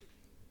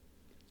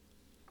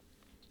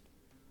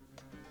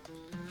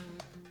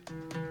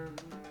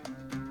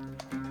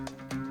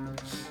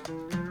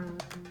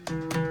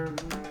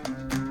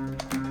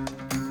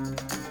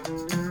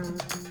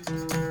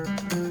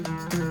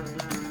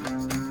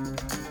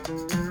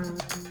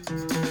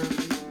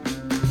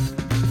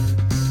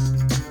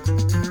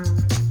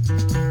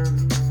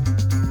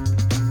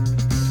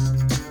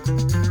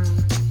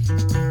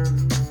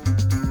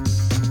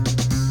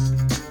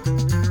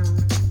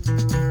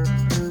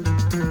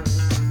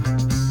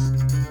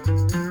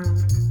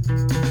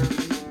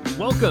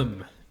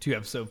Welcome to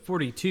episode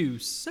 42,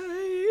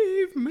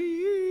 Save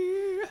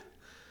Me.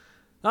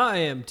 I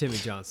am Timmy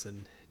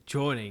Johnson.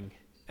 Joining,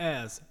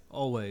 as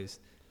always,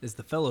 is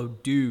the fellow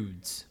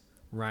dudes,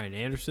 Ryan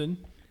Anderson.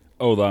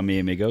 Hola, mi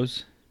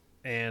amigos.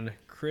 And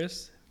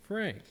Chris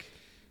Frank.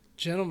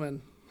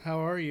 Gentlemen, how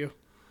are you?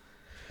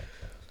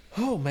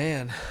 Oh,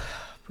 man.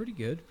 Pretty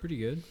good.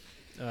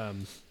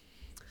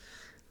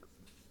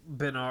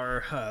 Been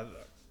our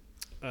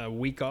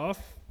week off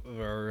of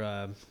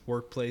our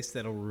workplace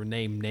that'll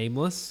remain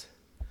nameless.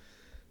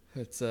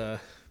 It's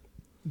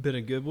been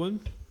a good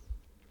one.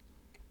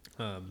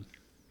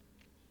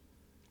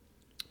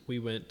 We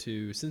went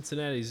to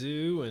Cincinnati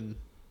Zoo and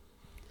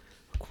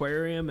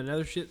aquarium and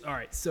other shit. All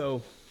right,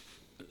 so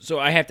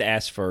I have to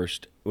ask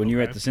first, when you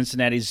were at the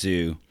Cincinnati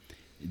Zoo,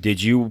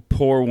 did you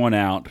pour one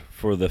out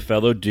for the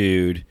fellow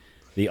dude,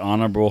 the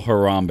Honorable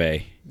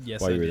Harambe?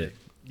 yes, while I you were did. there?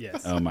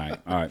 Yes. Oh, my. All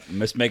right. I'm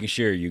just making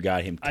sure you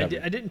got him I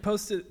covered. didn't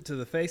post it to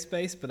the face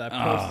space, but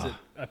I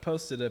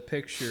posted a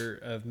picture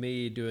of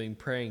me doing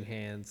praying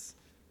hands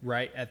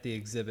right at the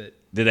exhibit.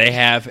 Did they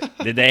have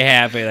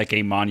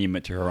a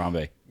monument to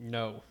Harambe?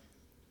 No.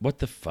 What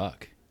the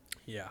fuck?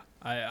 Yeah.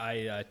 I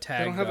They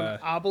tagged. don't have an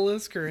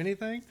obelisk or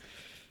anything?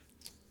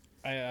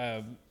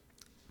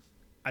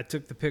 I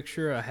took the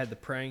picture. I had the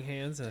praying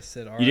hands, and I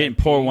said, "All right." You didn't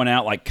pour one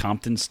out like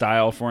Compton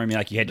style for him?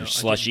 Like you had No, your I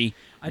slushy?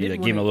 I You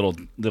didn't give him a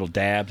wanna- little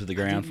dab to the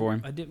ground for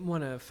him? I didn't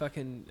want to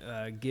fucking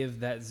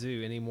give that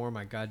zoo any more of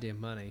my goddamn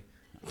money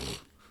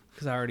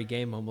because I already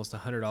gave them almost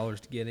 $100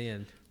 to get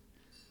in,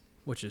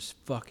 which is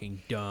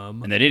fucking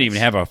dumb. And they didn't even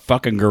have a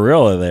fucking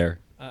gorilla there.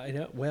 I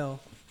know. Well,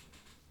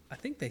 I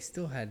think they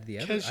still had the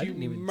other. Because I you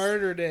didn't even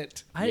murdered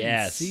it. I didn't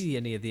Yes. see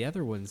any of the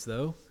other ones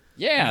though.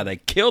 Yeah, they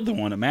killed the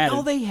one that mattered.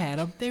 Oh, they had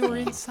them. They were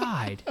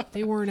inside.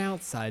 They weren't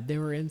outside. They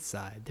were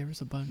inside. There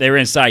was a bunch. They were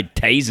inside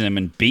tasing him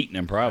and beating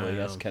him, probably. I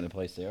That's know. the kind of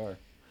place they are.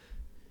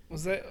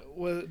 Was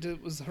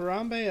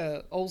Harambe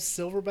a old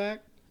silverback?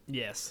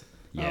 Yes.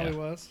 Yeah. Oh, he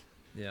was.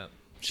 Yeah.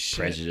 Shit.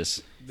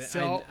 Prejudice.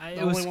 So, I-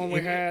 the it was- only one we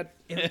it- had.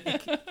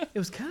 It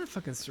was kind of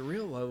fucking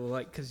surreal, though,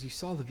 like, because you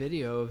saw the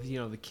video of,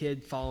 the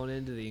kid falling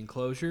into the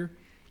enclosure,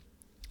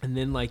 and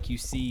then, like, you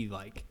see,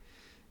 like,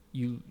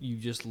 you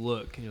just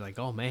look, and you're like,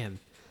 oh, man,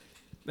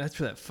 that's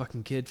where that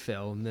fucking kid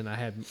fell, and then I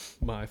had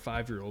my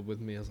 5-year-old with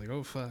me. I was like,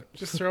 oh, fuck.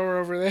 Just throw her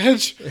over the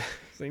edge.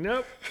 It's like,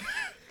 nope.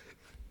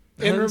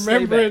 In Hun, stay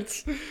back.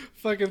 remembrance,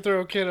 fucking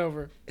throw a kid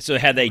over. So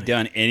had they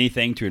done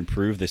anything to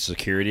improve the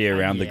security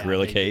around the Yeah,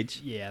 gorilla they-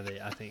 cage? Yeah,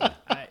 I think,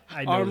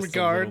 I Armed noticed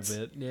guards. a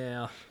little bit.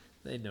 Yeah,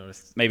 they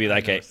noticed. Maybe I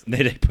like noticed.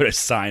 they put a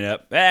sign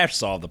up.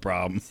 Solve the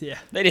problem. Yeah.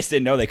 They just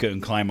didn't know they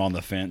couldn't climb on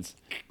the fence.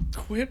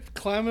 Quit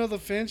climbing on the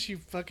fence, you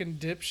fucking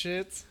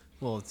dipshits.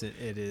 Well,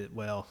 it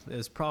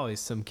was probably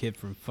some kid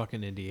from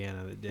fucking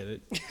Indiana that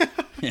did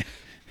it.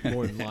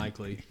 More than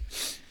likely.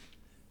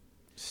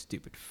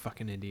 Stupid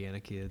fucking Indiana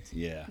kids.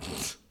 Yeah.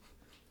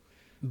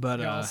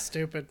 But Y'all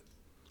stupid.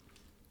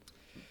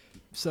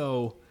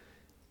 so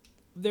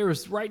there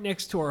was right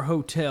next to our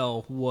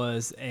hotel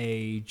was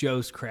a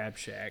Joe's Crab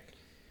Shack.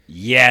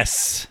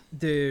 Yes.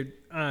 Dude,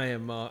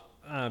 I'm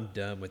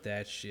done with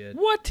that shit.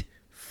 What?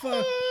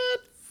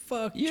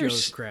 Fuck You're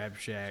Joe's s- Crab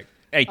Shack.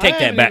 Hey, take I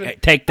that haven't back. even-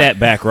 Take that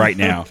back right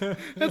now.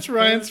 That's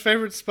Ryan's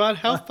favorite spot.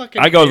 How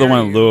fucking I go to the dare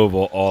one in you.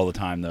 Louisville all the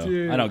time, though.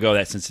 Dude. I don't go to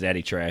that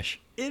Cincinnati trash.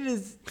 It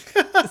is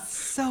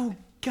so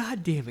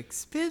goddamn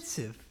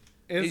expensive.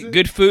 Is it?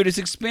 Good food is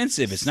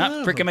expensive. It's Son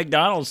not of freaking a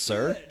McDonald's,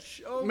 sir.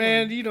 Oh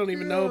Man, my you don't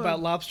even know God.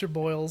 about lobster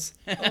boils.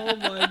 Oh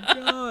my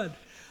god.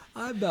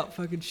 I about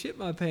fucking shit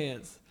my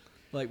pants.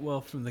 Like,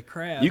 well, from the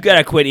crab. You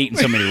gotta quit eating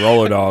so many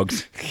roller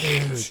dogs.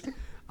 Dude,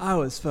 I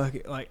was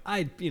fucking like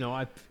I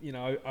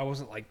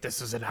wasn't like this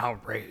is an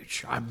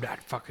outrage. I'm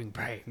not fucking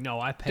paying.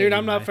 No, I paid. Dude,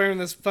 I'm not figuring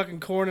this fucking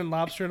corn and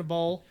lobster in a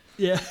bowl.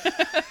 Yeah.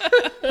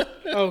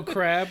 Oh,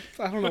 crab.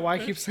 I don't know why I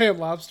keep saying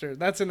lobster.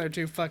 That's in there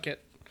too. Fuck it.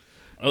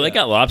 Well, they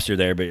got lobster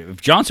there, but if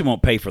Johnson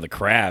won't pay for the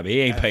crab, he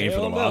ain't paying for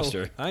the Hell no.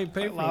 lobster. I ain't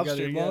paying for Lobster,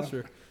 the goddamn yeah.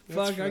 lobster.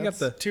 Fuck, I got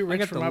the too I rich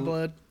got for the- my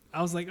blood.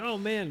 I was like, oh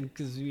man,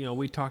 because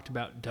we talked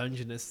about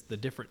Dungeness, the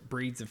different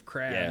breeds of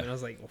crab, Yeah. and I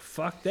was like, well,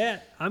 fuck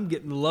that. I'm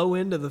getting the low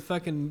end of the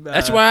fucking.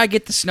 That's why I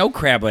get the snow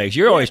crab legs.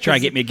 You're always trying to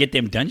 'cause get me to get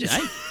them dungeon.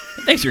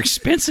 Things are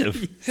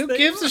expensive. Who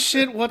gives a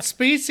shit what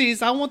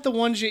species? I want the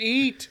ones you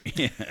eat.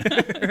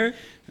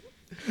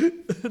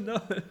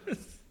 No.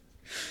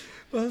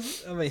 Well,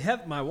 I mean,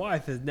 my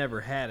wife has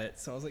never had it,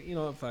 so I was like, you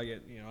know what, fuck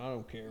it. I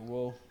don't care.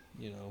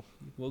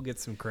 We'll get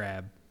some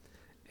crab.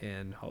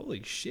 And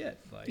holy shit,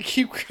 You like,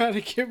 keep trying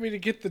to get me to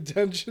get the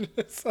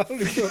Dungeness. I don't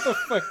even know what the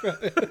fuck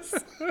that is.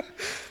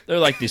 They're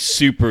like these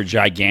super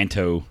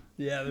giganto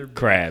yeah, they're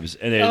crabs,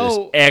 and they're Oh.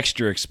 just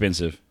extra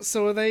expensive.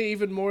 So are they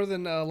even more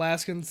than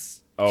Alaskans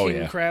Oh,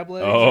 king yeah. crab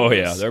legs? Oh, Or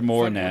yeah, just they're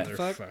more than fucking that.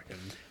 what the fuck? fucking.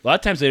 A lot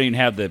of times they don't even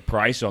have the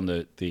price on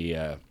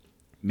the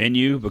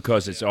menu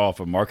because it's off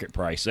a market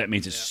price. That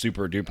means it's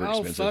super duper Oh,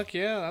 expensive. fuck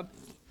yeah.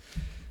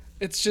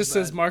 It just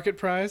says market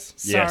price.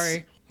 Yes.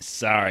 Sorry.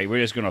 Sorry,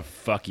 we're just gonna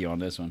fuck you on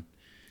this one.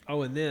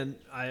 Oh, and then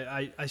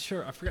I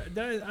forgot.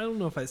 I don't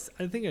know if I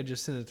think I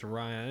just sent it to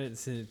Ryan. I didn't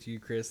send it to you,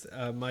 Chris.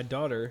 My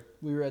daughter,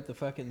 we were at the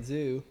fucking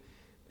zoo,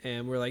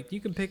 and we're like,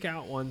 you can pick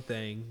out one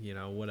thing,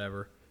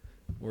 whatever.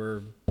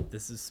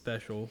 This is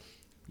special,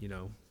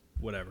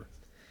 whatever.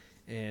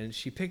 And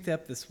she picked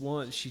up this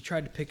one. She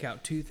tried to pick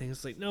out two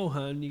things. Like, no,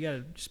 hun, you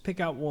gotta just pick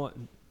out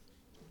one.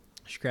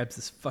 She grabs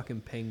this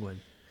fucking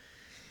penguin,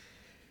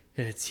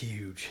 and it's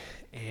huge,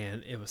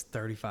 and it was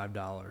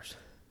 $35.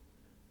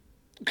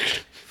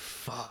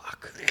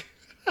 Fuck.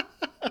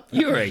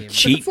 You're a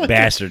cheap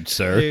bastard,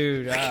 sir.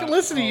 Dude,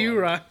 Listen to you,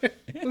 Ryan.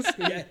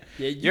 yeah,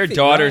 you Your think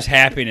daughter's Ryan-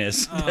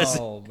 happiness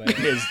Oh man,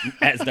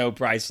 has no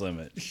price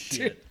limit.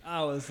 shit.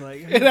 I was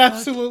like, It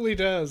absolutely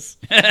does.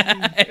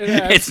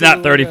 It's not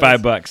absolutely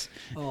does. $35.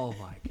 oh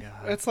my god.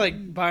 That's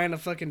like buying a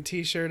fucking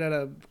T-shirt at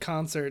a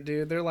concert,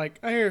 dude. They're like,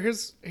 oh,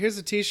 here's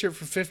a T-shirt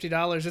for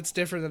 $50. It's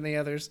different than the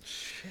others.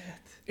 Shit.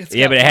 It's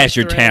Yeah, got but it has white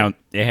your thread. town.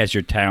 It has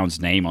your town's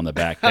name on the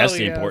back. That's Oh,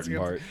 the yeah, important it's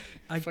part.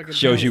 I fucking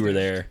Shows you downstairs. were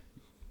there.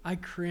 I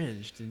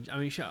cringed, and I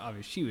mean,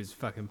 she was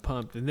fucking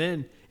pumped. And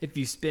then if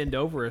you spend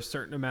over a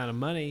certain amount of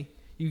money,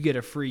 you get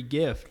a free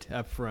gift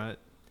up front.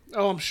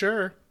 Oh, I'm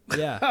sure.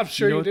 Yeah, I'm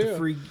sure you know you what do. the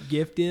free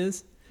gift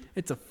is?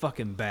 It's a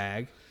fucking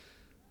bag.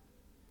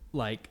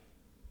 Like,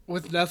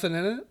 With nothing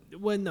in it?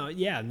 well, no,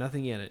 yeah,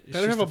 nothing in it. It's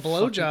Better just have a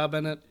blowjob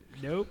in it.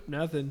 Nope,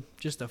 nothing.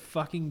 Just a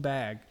fucking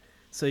bag.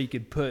 So you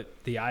could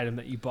put the item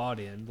that you bought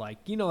in, like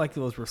like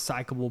those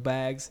recyclable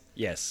bags.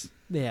 Yes.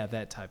 They have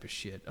that type of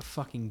shit. A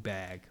fucking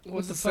bag.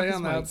 What's the it fuck say is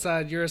on the my-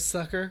 outside? You're a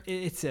sucker?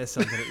 It says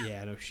something.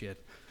 Yeah, no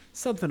shit.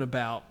 Something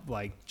about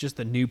like just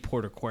the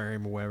Newport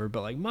Aquarium or whatever.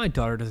 But like my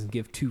daughter doesn't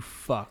give two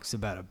fucks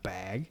about a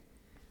bag.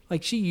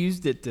 Like she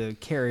used it to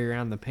carry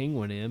around the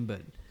penguin in,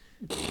 but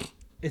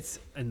it's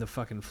in the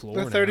fucking floor.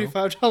 The now.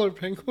 $35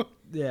 penguin?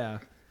 Yeah.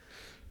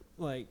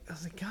 Like, I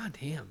was like, God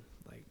damn.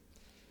 Like,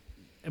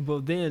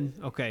 but then,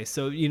 okay,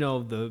 so,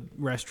 the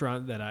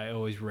restaurant that I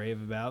always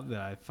rave about that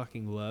I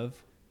fucking love,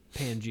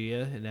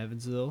 Pangea in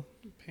Evansville.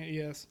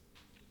 Yes.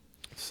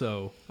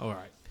 So, all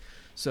right.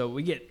 So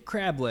we get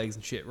crab legs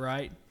and shit,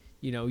 right?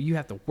 You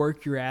have to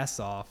work your ass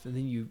off, and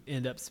then you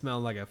end up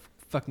smelling like a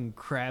fucking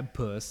crab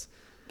puss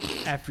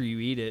after you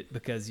eat it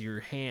because your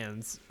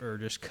hands are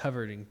just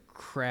covered in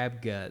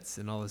crab guts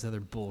and all this other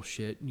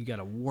bullshit. And you got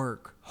to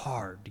work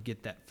hard to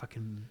get that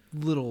fucking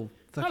little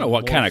I fucking don't know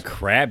what kind of morsel.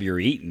 crab you're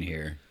eating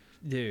here.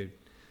 Dude,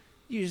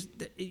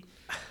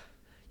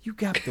 you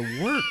got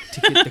to work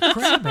to get the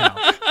crab out.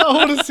 I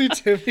want to see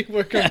Timmy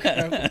work on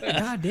crab.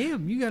 God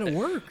damn, you got to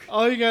work.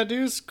 All you gotta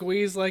do is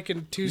squeeze like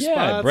in two Yeah,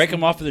 spots. break them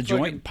and off of the fucking-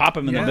 joint, pop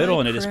them in Yeah. the middle,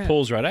 and it just Crab.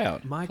 pulls right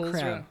out. My Pulls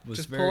crab around. was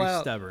Just pull very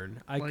out.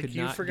 stubborn. I Like could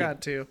you not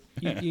forgot to.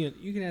 You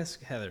can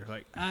ask Heather.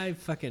 Like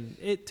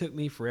it took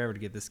me forever to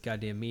get this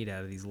goddamn meat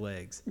out of these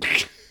legs.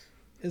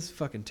 It's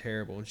fucking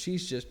terrible, and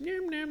she's just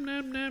nom nom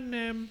nom nom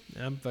nom.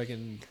 I'm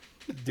fucking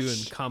doing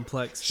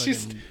complex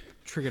She's fucking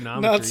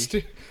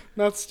trigonometry.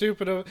 Not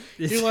stupid.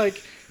 You're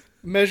like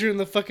measuring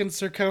the fucking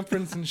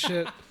circumference and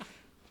shit.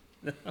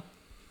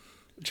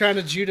 Trying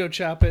to judo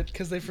chop it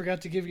because they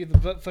forgot to give you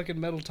the fucking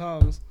metal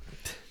tongs.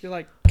 You're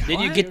like, Did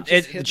you "God, get just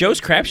at hit Joe's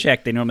the-" Crab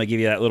Shack? They normally give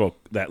you that little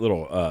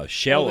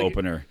shell Oh, they-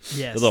 opener,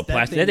 Yes, the little that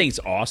plastic. thing- That thing's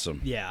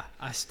awesome. Yeah,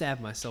 I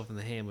stabbed myself in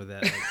the hand with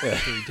that like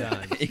 3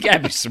 times. You gotta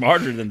be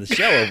smarter than the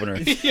shell opener.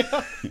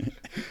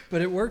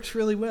 But it works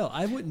really well.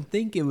 I wouldn't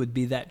think it would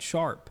be that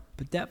sharp,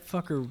 but that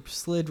fucker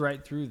slid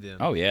right through them.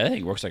 Oh yeah, that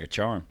thing works like a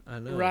charm. I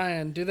know.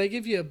 Ryan, do they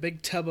give you a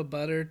big tub of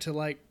butter to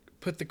like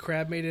put the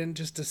crab meat in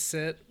just to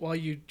sit while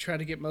you try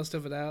to get most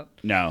of it out?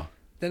 No,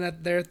 Then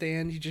at the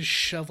end, you just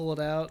shovel it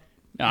out.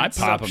 no, I It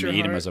pop soaks them your and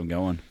eat them heart. as I'm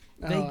going.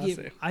 They Oh,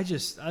 I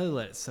see. I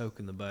let it soak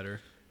in the butter.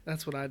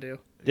 That's what I do.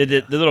 Did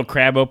the little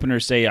crab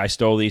openers say I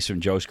stole these from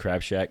Joe's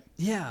Crab Shack?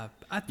 Yeah,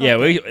 I thought Yeah,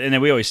 that- and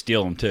then we always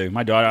steal them too.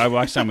 My daughter,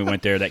 last time we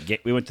went there,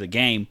 we went to the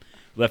game,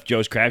 left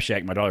Joe's Crab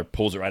Shack. My daughter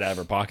pulls it right out of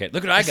her pocket.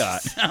 Look what I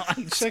got.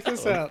 Check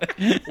this out.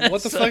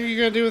 What the fuck are you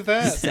gonna do with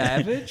that?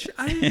 savage.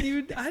 I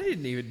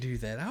didn't even do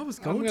that. I was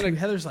going gonna- to.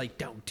 Heather's like,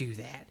 don't do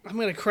that. I'm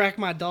gonna crack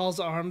my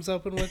doll's arms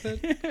open with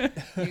it.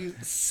 You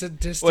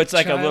sadistic. Well, it's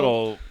like child. a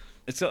little.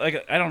 It's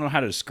like I don't know how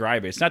to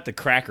describe it. It's not the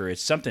cracker.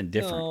 It's something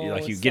different. No,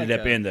 Like you it's get like it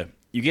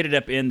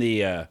up in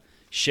the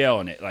shell,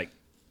 and it like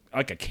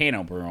a can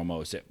opener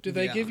almost. Do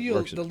they Yeah, give you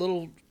works the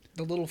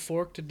little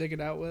fork to dig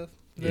it out with?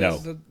 No.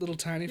 The little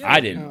tiny. I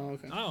fork? didn't. Oh,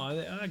 okay.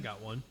 Oh, I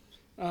got one.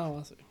 Oh,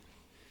 I see.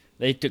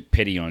 They took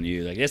pity on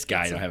you. Like this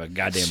guy don't have a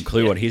goddamn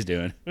clue what he's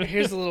doing.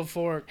 Here's the little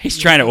fork. He's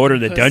You trying to fucking order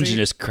the pussy.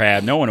 Dungeness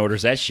crab. No one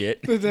orders that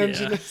shit. The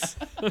Dungeness.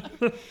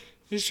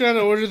 He's trying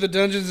to order the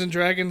Dungeons and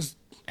Dragons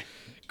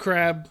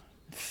crab.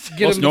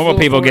 Get Most him the normal full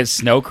people fork. get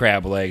snow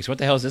crab legs. What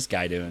the hell is this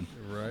guy doing?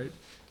 Right.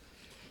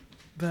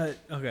 But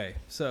okay,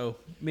 so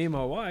me and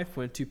my wife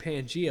went to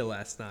Pangea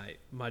last night.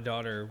 My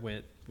daughter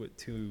went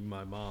to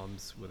my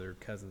mom's with her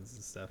cousins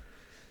and stuff.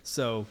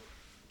 So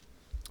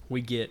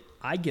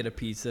I get a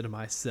pizza to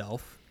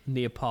myself,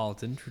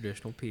 Neapolitan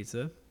traditional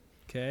pizza.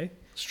 Okay.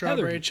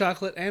 strawberry Heather-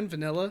 chocolate and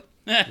vanilla.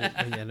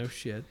 Yeah, no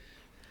shit.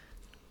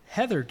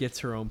 Heather gets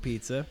her own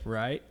pizza,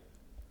 right?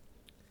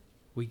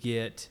 We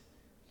get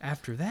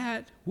After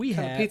that, we What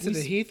kind had of pizza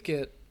did Heath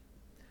get?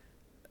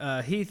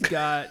 Heath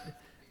got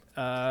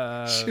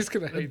She's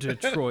gonna hate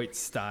that. Detroit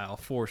style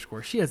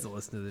Foursquare. She hasn't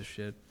listened to this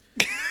shit.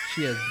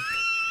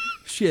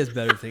 She has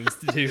better things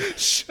to do.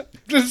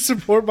 To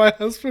support my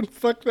husband?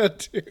 Fuck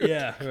that dude.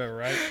 Yeah,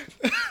 right.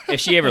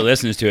 If she ever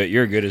listens to it,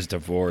 you're good as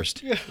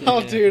divorced. Oh,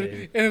 Yeah, dude,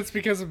 baby. and it's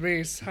because of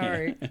me.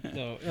 Sorry.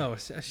 No,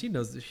 she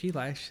knows that she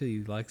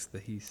actually likes the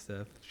Heath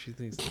stuff. She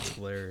thinks it's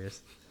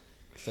hilarious.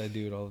 Because I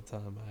do it all the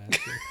time. I ask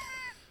her.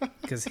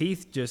 Because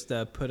Heath just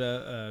he put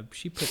a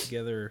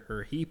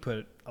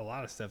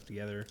lot of stuff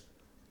together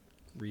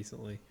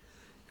recently.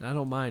 And I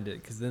don't mind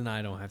it because then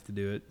I don't have to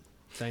do it.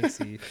 Thanks,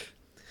 Heath.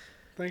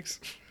 Thanks,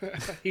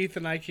 Heath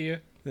and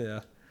IKEA. Yeah.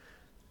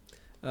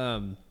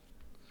 Where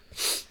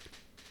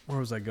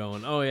was I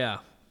going? Oh yeah.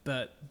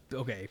 But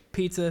okay,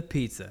 pizza.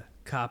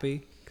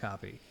 Copy.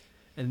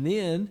 And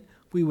then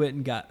we went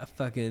and got a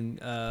fucking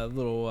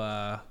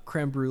little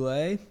creme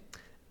brulee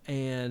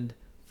and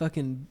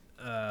fucking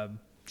a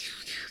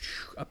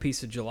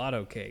piece of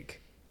gelato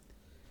cake.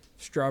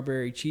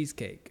 Strawberry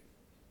cheesecake.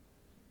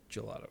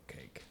 Gelato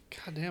cake.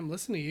 God damn,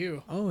 listen to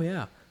you. Oh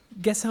yeah.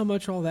 Guess how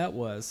much all that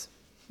was?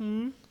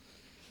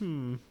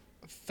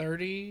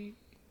 30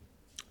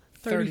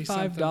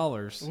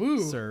 $35,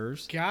 Ooh.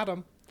 sirs. Got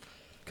him.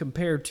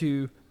 Compared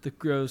to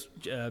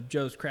the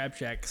Joe's Crab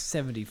Shack,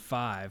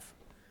 75.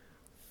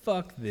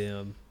 Fuck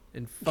them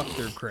and fuck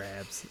their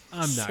crabs.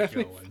 I'm not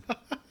going.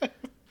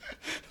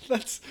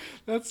 That's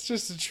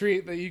just a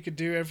treat that you could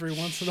do every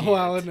once in a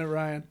while, isn't it,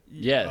 Ryan?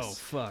 Yes. Oh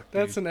fuck.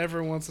 That's dude. an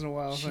every once in a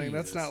while thing.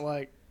 That's Jesus. not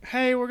like,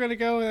 hey, we're gonna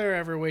go there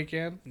every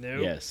weekend.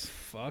 Nope. Yes.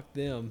 Fuck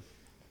them.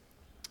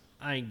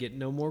 I ain't getting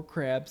no more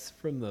crabs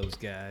from those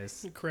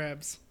guys.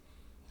 Crabs.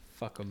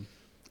 Fuck them.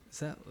 Is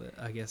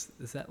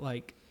that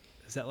like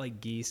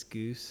geese,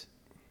 goose,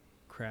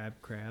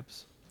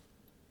 crabs?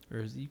 Or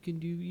is you can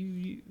do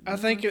you I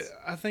think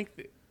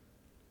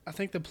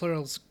the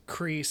plural's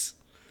crease.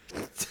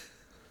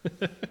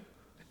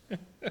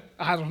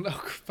 I don't know.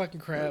 Fucking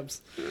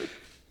crabs.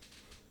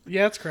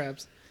 Yeah, it's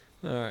crabs.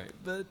 All right,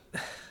 but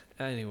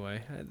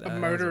anyway, A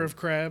murder of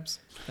crabs.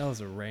 that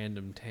was a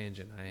random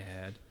tangent I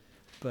had,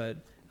 but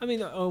I mean,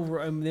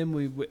 then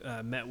we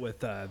met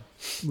with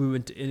we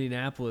went to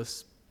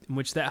Indianapolis, in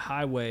which that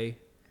highway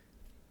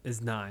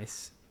is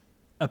nice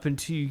up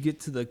until you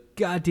get to the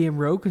goddamn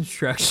road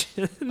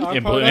construction. Our Yeah,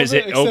 part but of is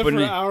it, it except open?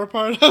 for our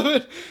part of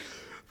it.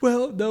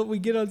 Well, no, we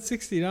get on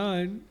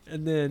 69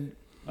 and then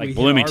we Like hit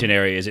Bloomington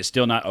area, is it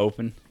still not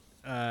open?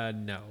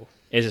 No.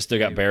 Is it still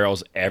got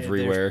barrels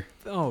everywhere?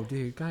 Oh,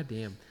 dude,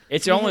 goddamn.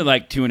 It's only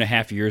like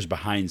 2.5 years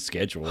behind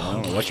schedule. I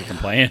don't know what you're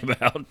complaining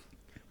about.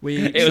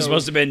 It was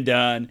supposed to have been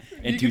done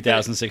in You could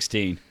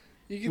 2016.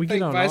 You can We get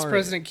thank on Vice our-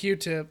 President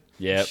Q-Tip.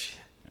 Yep.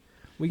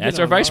 We That's get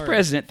our on vice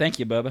president. Thank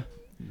you, Bubba.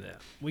 Yeah.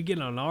 We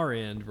get on our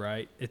end,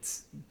 right?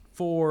 It's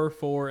four,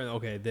 and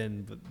okay,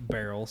 then the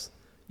barrels.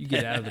 You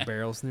get out of the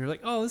barrels, and you're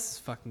like, "Oh, this is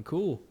fucking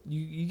cool."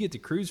 You get to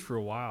cruise for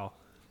a while.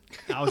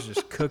 I was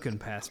just cooking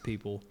past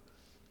people,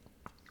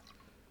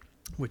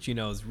 which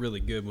is really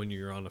good when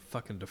you're on a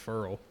fucking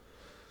deferral.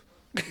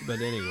 But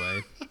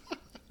anyway,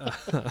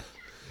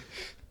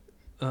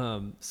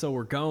 so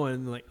we're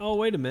going like, oh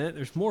wait a minute,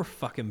 there's more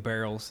fucking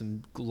barrels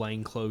and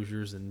lane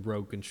closures and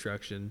road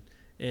construction,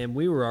 and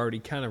we were already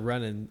kind of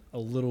running a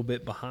little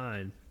bit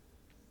behind.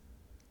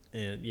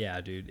 And yeah,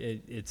 dude,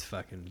 it's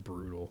fucking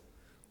brutal.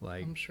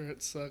 Like, I'm sure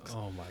it sucks.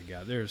 oh my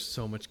god, there's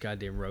so much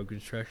goddamn road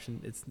construction.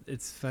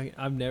 It's fucking,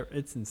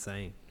 it's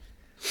insane.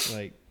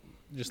 Like,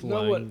 just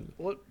No, lying.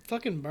 what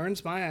fucking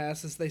burns my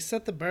ass is they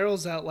set the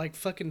barrels out like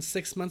fucking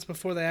 6 months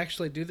before they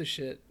actually do the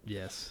shit.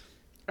 Yes.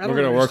 I We're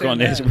don't gonna work on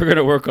understand this. that. We're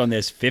gonna work on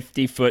this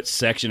 50-foot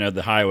section of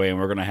the highway, and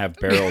we're gonna have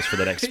barrels for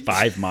the next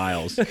 5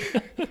 miles.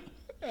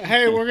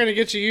 Hey, we're gonna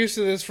get you used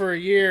to this for a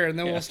year, and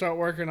then Yeah. we'll start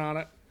working on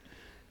it.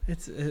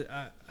 It's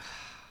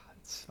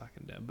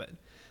fucking dumb. But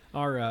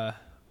our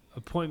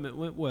appointment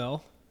went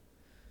well.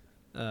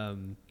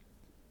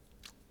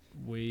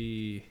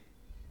 We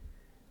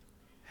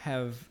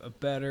have a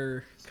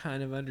better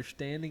kind of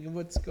understanding of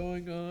what's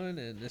going on,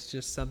 and it's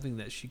just something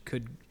that she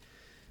could.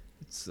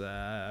 It's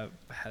how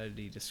did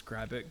he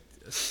describe it?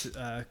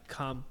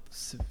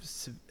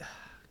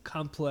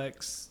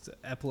 Complex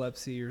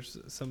epilepsy or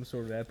some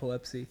sort of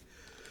epilepsy,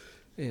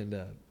 and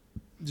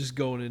just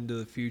going into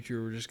the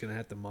future, we're just gonna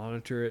have to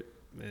monitor it.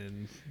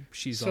 And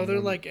she's So on they're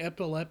one- like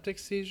epileptic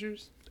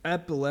seizures.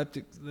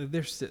 epileptic.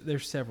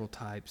 There's several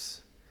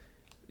types.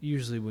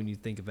 Usually, when you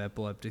think of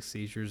epileptic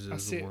seizures, I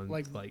is see the it, one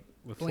like like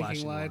with blinking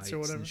flashing lights or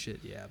whatever. and shit.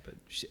 Yeah, but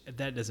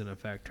that doesn't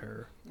affect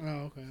her.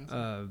 Oh,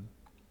 okay.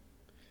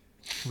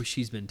 Well,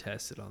 she's been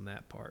tested on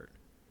that part.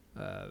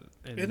 And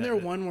Isn't there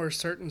one where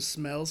certain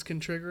smells can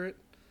trigger it?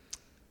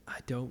 I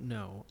don't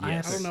know.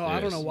 Yes. I don't know.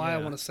 I don't know Yes. why I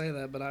Yeah. want to say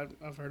that, but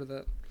I've heard of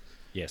that.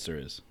 Yes, there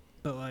is.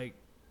 But like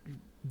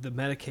the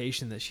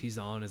medication that she's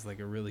on is like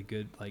a really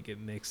good, like it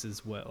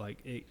mixes what, like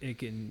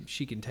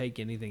she can take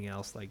anything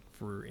else, like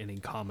for any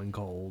common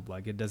cold.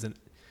 Like it doesn't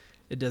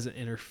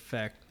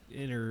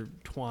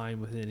intertwine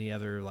with any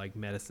other like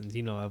medicines.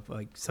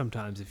 Like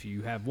sometimes if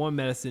you have one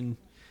medicine,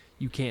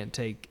 you can't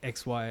take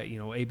X, Y,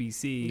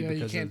 ABC. Yeah, you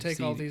because can't of take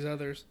all these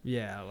others.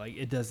 Yeah, like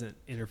it doesn't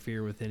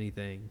interfere with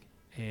anything.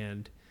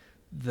 And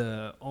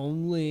the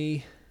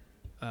only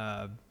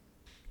the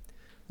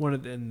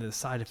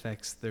side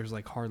effects, there's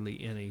like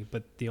hardly any,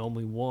 but the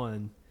only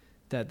one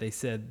that they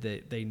said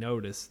that they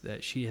noticed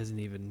that she hasn't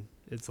even,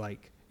 it's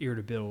like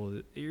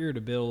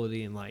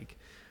irritability and like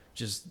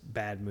just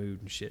bad mood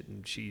and shit,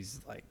 and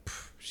she's like,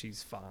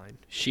 she's fine.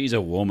 She's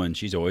a woman.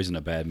 She's always in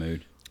a bad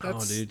mood.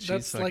 Dude,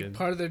 that's like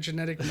part of their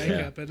genetic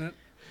makeup, isn't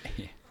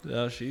it?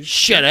 No, she's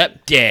Shut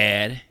up,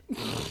 Dad.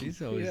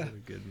 she's always Yeah. in a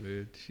good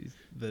mood.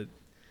 But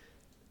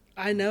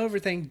I know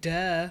everything,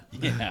 duh.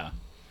 Yeah.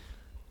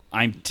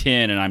 I'm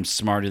 10 and I'm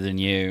smarter than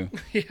you.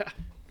 Yeah.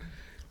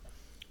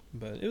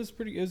 But it was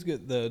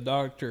good. The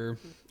doctor,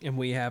 and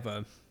we have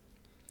a,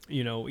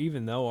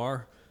 even though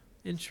our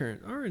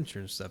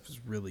insurance stuff is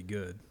really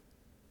good,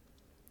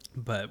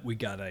 but we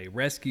got a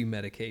rescue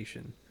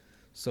medication.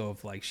 So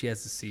if like she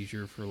has a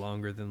seizure for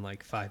longer than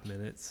like 5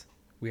 minutes,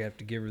 we have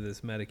to give her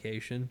this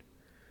medication.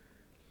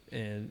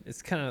 And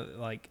it's kind of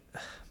like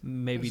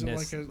maybe Is it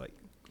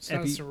it's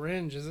not a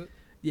syringe, is it?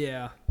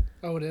 Yeah.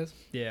 Oh, it is?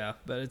 Yeah,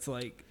 but it's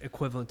like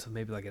equivalent to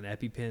maybe like an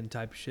EpiPen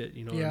type of shit,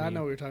 what Yeah, I I mean?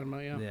 know what you're talking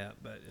about, yeah. Yeah,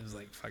 but it was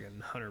like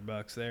fucking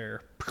 $100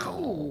 there.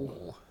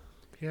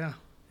 Yeah.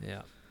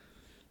 Yeah.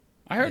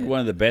 I heard one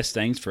of the best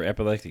things for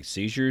epileptic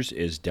seizures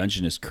is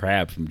Dungeness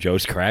crab from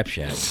Joe's Crab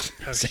Shack.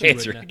 She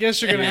It's would I not-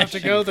 guess you're going to have to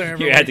go there.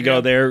 you had to go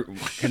there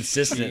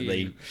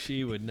consistently.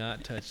 She would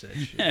not touch that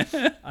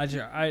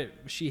shit.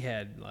 She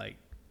had like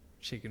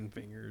chicken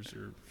fingers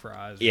or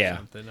fries or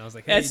something. I was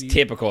like, hey, That's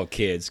typical of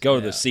kids. Go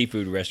to Yeah. the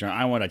seafood restaurant.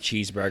 I want a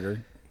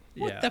cheeseburger.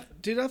 Yeah.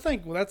 Dude, I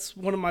think that's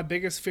one of my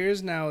biggest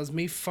fears now is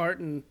me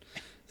farting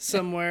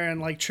somewhere and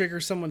like trigger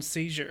someone's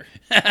seizure.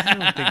 I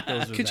don't think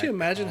those are Could that you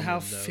imagine how I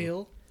common, though.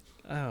 feel?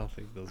 I don't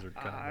think those are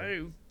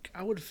common.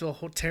 I would feel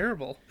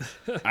terrible.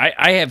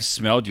 I have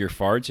smelled your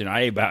farts, and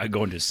I about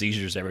go into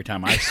seizures every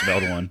time I've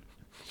smelled one.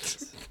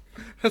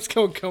 Let's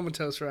go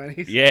comatose,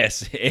 Ryan.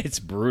 Yes, it's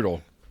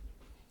brutal.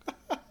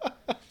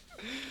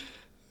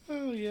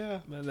 Oh, yeah.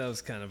 But that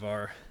was kind of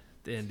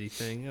the Andy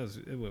thing.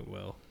 It went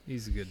well.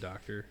 He's a good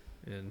doctor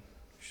and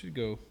should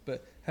go.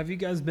 But have you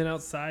guys been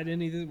outside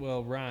any of this?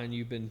 Well, Ryan,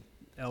 you've been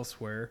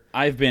elsewhere.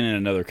 I've been in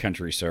another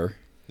country, sir.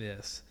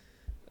 Yes.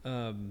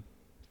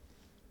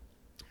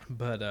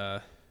 But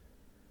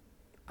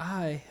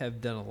I have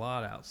done a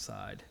lot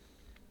outside.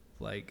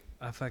 Like,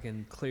 I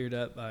fucking cleared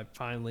up. I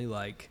finally,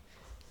 like,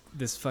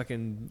 this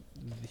fucking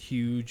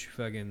huge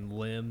fucking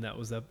limb that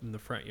was up in the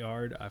front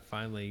yard. I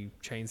finally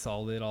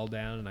chainsawed it all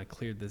down, and I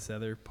cleared this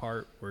other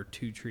part where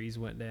 2 trees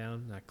went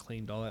down, and I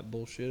cleaned all that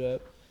bullshit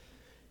up.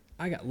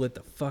 I got lit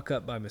the fuck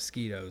up by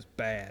mosquitoes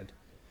bad.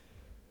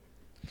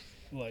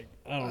 Like,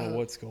 I don't know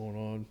what's going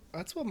on.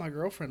 That's what my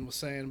girlfriend was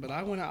saying, but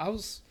I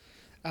was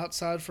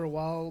outside for a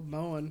while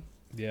mowing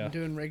Yeah. and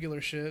doing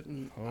regular shit,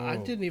 and I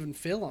Oh. didn't even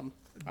feel them.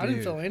 I didn't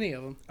Dude. feel any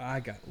of them. I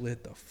got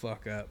lit the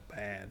fuck up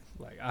bad.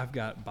 Like, I've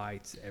got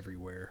bites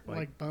everywhere.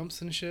 Like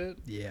bumps and shit.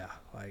 Yeah,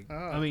 like Oh.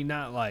 I mean,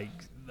 not like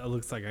it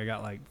looks like I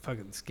got like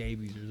fucking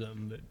scabies or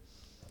something,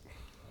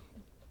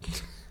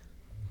 but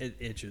it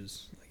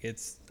itches. Like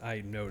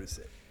I notice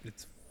it.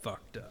 It's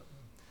fucked up.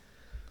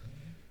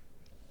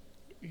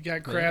 You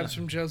got But crabs yeah.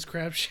 from Joe's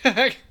Crab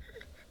Shack.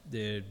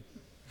 Dude,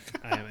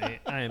 I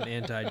am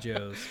anti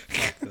Joe's.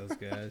 Fuck those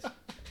guys.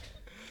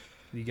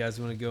 You guys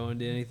want to go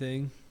into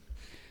anything?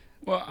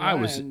 Well, I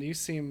You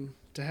seem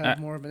to have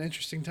more of an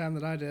interesting time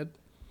than I did.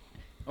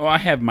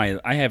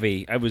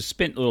 I was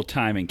spent a little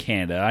time in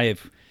Canada.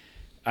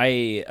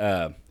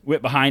 I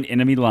went behind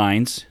enemy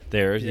lines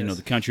there, Yes.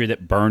 the country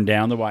that burned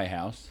down the White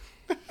House.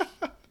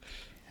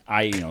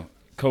 I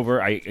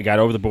got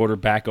over the border,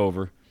 back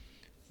over,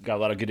 got a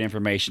lot of good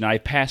information. I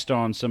passed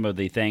on some of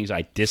the things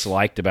I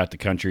disliked about the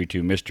country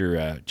to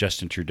Mr.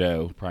 Justin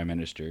Trudeau, Prime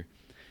Minister.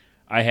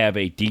 I have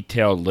a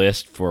detailed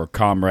list for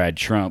Comrade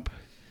Trump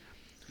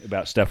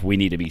about stuff we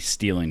need to be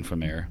stealing from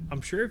there.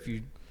 I'm sure if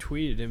you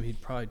tweeted him, he'd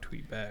probably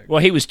tweet back.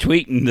 Well, he was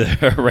tweeting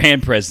the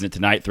Iran president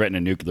tonight,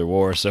 threatening a nuclear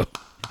war. So,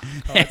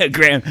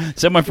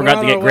 someone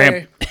forgot We're on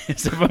our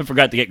someone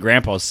forgot to get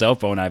Grandpa's cell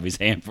phone out of his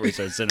hand before he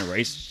started sending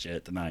racist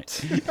shit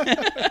tonight.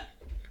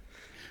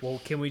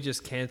 Well, can we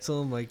just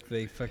cancel him like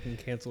they fucking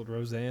canceled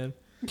Roseanne?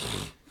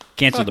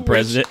 Cancel the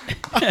president.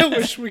 I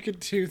wish we could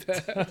do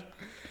that.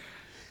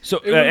 So,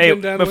 It would have hey,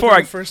 been done before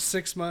within the first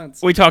 6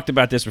 months. we talked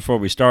about this before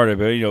we started,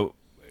 but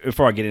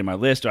before I get into my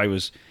list,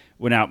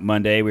 went out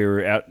Monday. We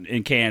were out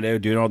in Canada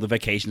doing all the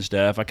vacation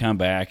stuff. I come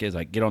back, it's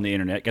like get on the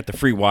internet, got the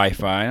free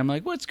Wi-Fi. I'm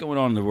like, what's going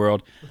on in the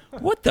world?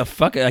 What the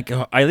fuck? Like,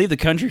 I leave the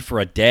country for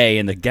a day,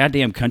 and the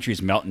goddamn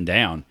country's melting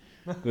down.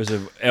 It was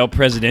a El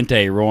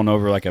Presidente rolling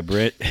over like a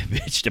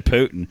bitch to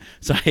Putin.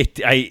 So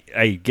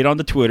I get on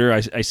the Twitter.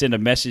 I send a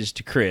message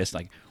to Chris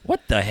like,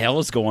 what the hell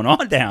is going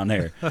on down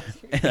there?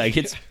 Like,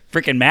 it's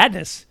freaking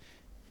madness.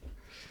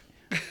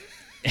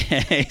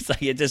 It's like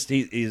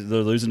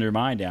they're losing their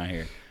mind down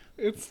here.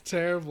 It's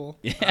terrible.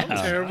 Yeah.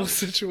 Terrible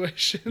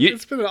situation. You-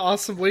 It's been an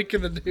awesome week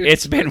in the news.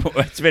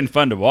 It's been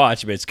fun to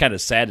watch, but it's kind of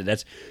sad that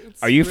that's.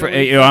 It's Are you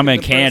really you know, I'm in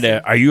fucking Canada.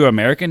 depressing. Are you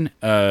American?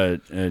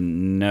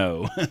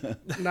 No,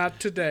 Not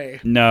today.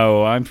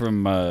 no. I'm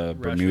from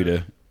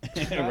Bermuda,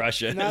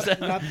 Russia.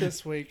 Not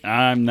this week.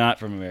 I'm not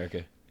from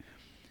America.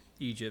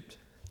 Egypt.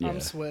 Yeah. I'm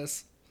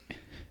Swiss.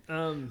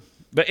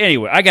 But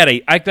anyway, I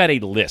got a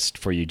list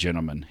for you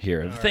gentlemen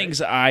here. The right.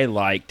 things I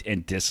liked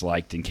and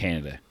disliked in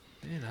Canada.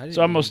 Man, I didn't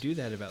So almost- even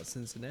do that about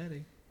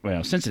Cincinnati.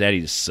 Well,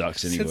 Cincinnati just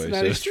sucks anyway.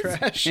 Cincinnati's so.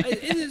 trash.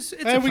 It is.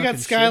 It's Hey, a we got fucking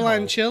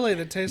Skyline shithole. chili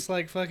that tastes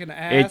like fucking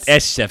ass.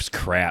 That stuff's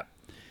crap.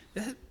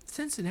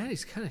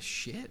 Cincinnati's kind of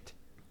shit.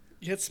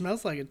 Yeah, it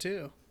smells like it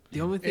too.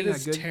 The only thing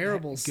is I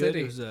terrible good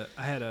city. was I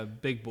had a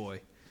big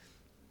boy.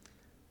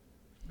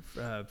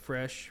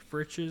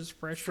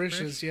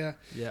 Frisch's, yeah.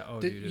 Yeah. Oh,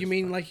 Did, dude, you it's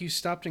mean fun. like you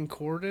stopped in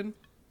Corden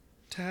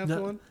to have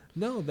No, one?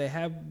 no, they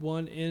have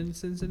one in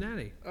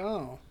Cincinnati.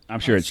 Oh, I'm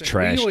sure it's see.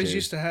 trash. We always too.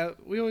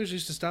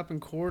 used to stop in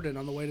Corden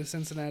on the way to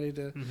Cincinnati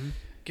to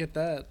get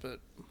that. But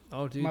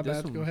Oh, dude, my this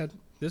bad. one, Go ahead.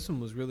 This one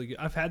was really good.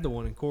 I've had the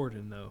one in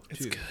Corden though It's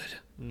too. good.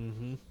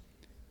 Mm-hmm.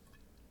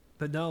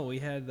 But no, we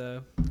had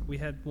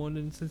one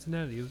in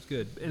Cincinnati. It was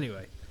good.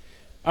 Anyway,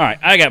 All right,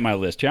 I got my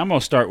list here. I'm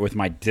gonna start with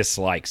my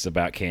dislikes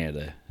about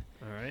Canada.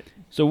 all right.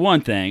 So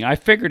one thing, I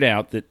figured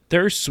out that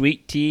their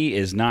sweet tea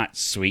is not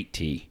sweet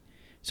tea.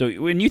 So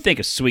when you think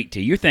of sweet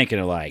tea, you're thinking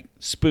of like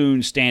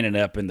spoon standing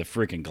up in the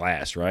freaking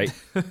glass, right?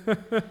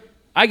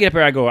 I get up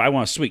there, I go, I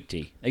want a sweet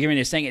tea. They give me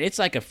this thing, and it's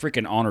like a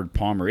freaking Arnold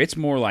Palmer. It's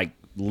more like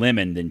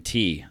lemon than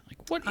tea.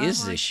 Like, what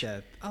is this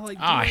shit? That. I like.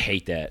 I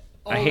hate that.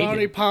 I hate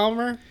Arnie it.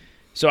 Palmer.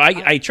 So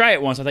I try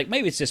it once. I think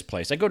maybe it's this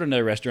place. I go to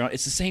another restaurant.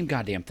 It's the same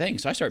goddamn thing.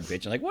 So I start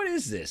bitching like, what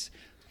is this?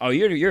 Oh,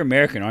 you're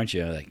American, aren't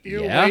you? I'm like,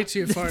 You're yeah. way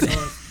too far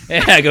north.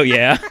 Yeah, I go,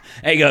 yeah.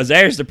 And he goes,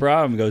 there's the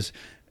problem.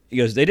 He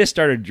goes, they just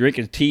started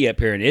drinking tea up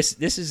here, and this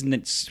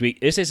isn't sweet.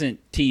 This isn't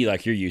tea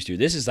like you're used to.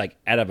 This is like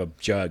out of a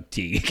jug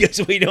tea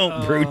because we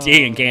don't brew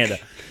tea in Canada.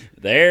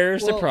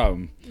 There's the Well,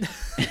 problem.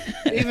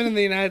 Even in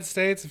the United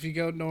States, if you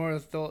go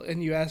north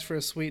and you ask for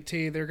a sweet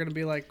tea, they're going to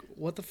be like,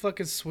 what the fuck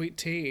is sweet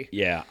tea?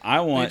 Yeah, I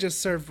They want. just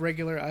serve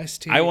regular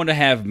iced tea. I want to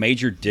have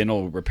major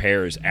dental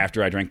repairs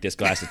after I drink this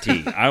glass of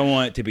tea. I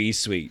want it to be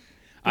sweet. You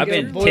I've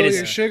gotta been boil your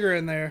Tennessee. sugar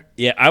in there.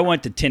 Yeah, I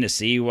went to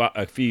Tennessee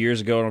a few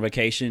years ago on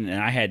vacation,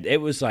 and it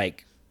was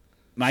like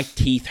my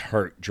teeth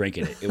hurt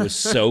drinking it. It was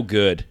so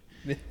good.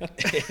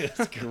 It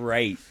was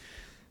great.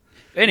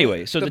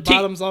 Anyway, so The the tea,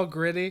 bottom's all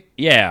gritty.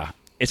 yeah,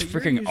 it's But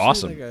you're freaking usually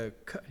awesome. Like a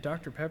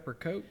Dr Pepper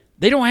Coke.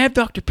 They don't have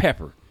Dr.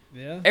 Pepper.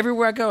 Yeah.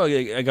 Everywhere I go,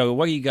 I go,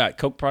 what do you got?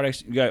 Coke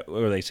products? You got,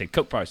 or they say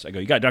Coke products. I go,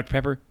 you got Dr.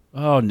 Pepper?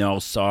 Oh, no,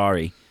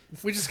 sorry.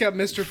 We just got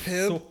Mr.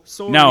 Pibb.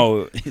 Sorry.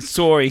 No,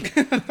 sorry.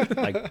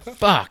 Like,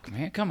 fuck,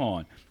 man, come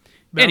on.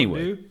 Mountain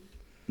Anyway, Dew?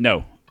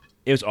 no,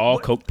 it was all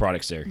Coke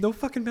products there. No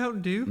fucking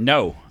Mountain Dew.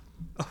 No,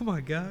 Oh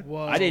my god.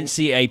 Whoa. I didn't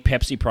see a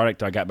Pepsi product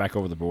till I got back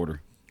over the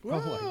border.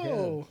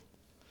 Whoa.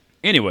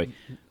 Anyway,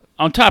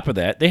 on top of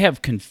that, they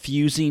have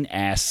confusing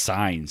ass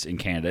signs in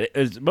Canada.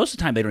 Most of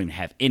the time, they don't even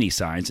have any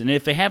signs, and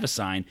if they have a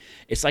sign,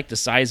 it's like the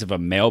size of a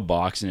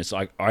mailbox, and it's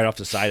like right off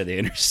the side of the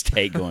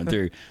interstate going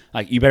through.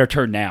 Like, you better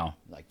turn now.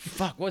 Like,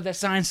 fuck, what did that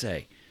sign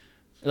say?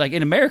 Like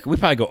in America, we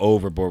probably go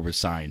overboard with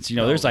signs. You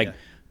know, Oh, there's like yeah.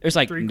 there's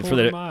like Three for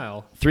quarter the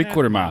mile.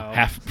 3/4 mile,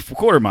 half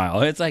quarter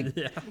mile. It's like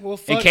Well,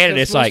 fuck, Canada,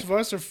 'cause it's most like- of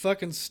us are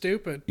fucking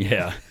stupid.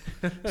 yeah.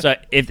 So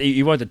if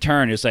you want to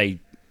turn, it's like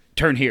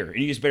turn here, and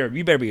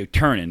you better be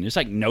turning. There's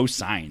like no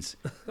signs.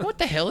 What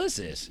the hell is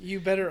this? You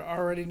better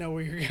already know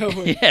where you're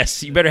going.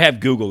 Yes, you better have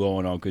Google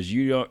going on because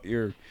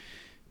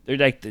they're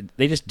like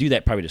they just do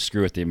that probably to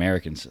screw with the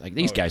Americans. Like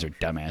these guys are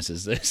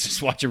dumbasses. They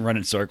just watch them run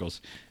in circles.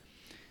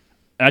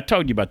 And I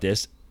told you about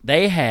this.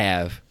 They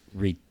have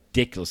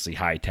ridiculously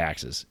high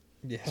taxes.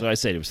 Yeah. So I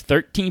said it was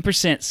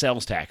 13%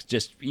 sales tax.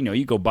 Just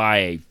you go buy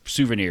a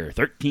souvenir,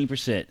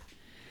 13%.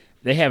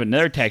 They have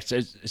another tax.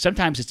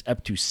 Sometimes it's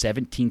up to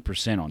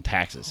 17% on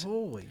taxes.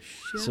 Holy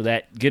shit. So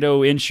that good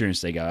old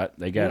insurance they got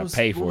to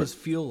pay for What it. was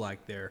fuel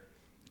like there?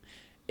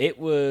 It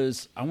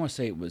was. I want to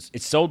say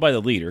it's sold by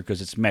the liter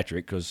because it's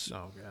metric because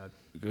Oh god.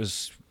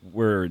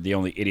 we're the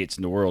only idiots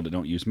in the world that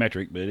don't use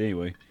metric. But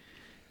anyway,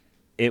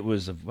 it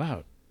was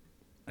about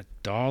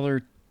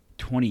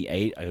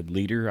 $1.28 a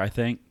liter, I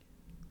think.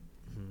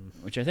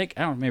 Which I don't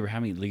remember how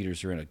many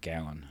liters are in a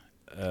gallon.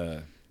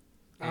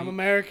 I'm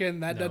American.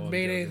 That No, doesn't I'm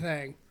mean joking.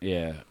 anything.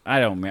 Yeah, I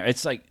don't remember.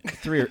 It's like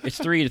 3 to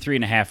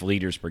 3.5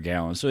 liters per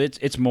gallon. So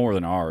it's more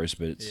than ours,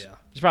 but it's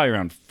probably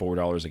around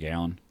 $4 a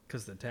gallon.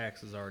 Because the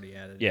tax is already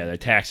added. Yeah, the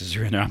taxes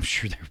are in there. I'm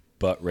sure they're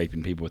butt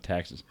raping people with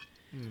taxes.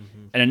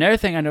 And another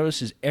thing I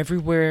noticed is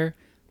everywhere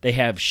they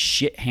have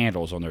shit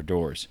handles on their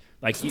doors.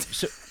 Like,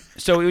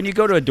 so when you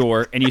go to a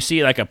door and you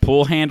see like a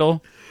pull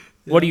handle,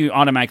 what do you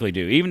automatically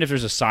do? Even if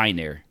there's a sign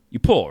there, you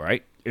pull,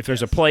 right? If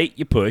there's a plate,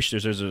 you push.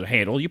 If there's a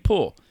handle, you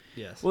pull.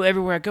 Yes. Well,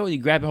 everywhere I go, you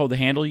grab a hold of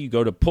the handle, you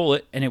go to pull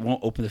it, and it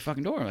won't open the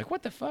fucking door. I'm like,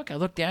 what the fuck? I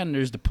look down and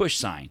there's the push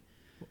sign.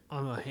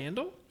 On a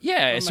handle?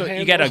 Yeah, On so the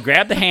you got to handle.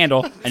 grab the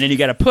handle and then you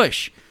got to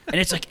push, and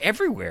it's like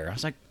everywhere. I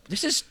was like,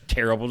 this is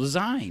terrible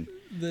design.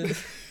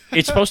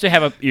 It's supposed to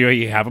have a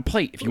you have a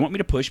plate. If you want me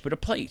to push, put a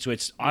plate. So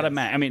it's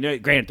automatic. I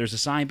mean, granted, there's a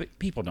sign, but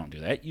people don't do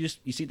that. You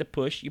see the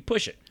push, you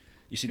push it.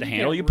 You see the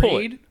handle, you pull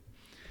it.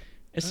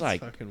 It's That's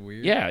like fucking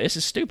weird. yeah, this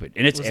is stupid,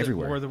 and it's Was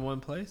everywhere. it more than one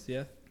place?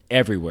 Yeah.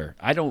 Everywhere.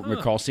 I don't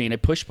recall seeing a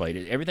push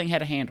plate. Everything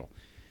had a handle.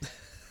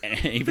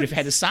 And even if it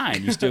had a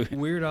sign, you still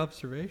Weird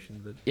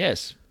observation, but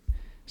yes.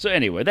 So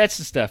anyway, that's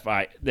the stuff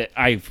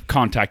I've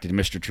contacted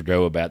Mr.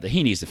 Trudeau about that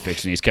he needs to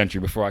fix in his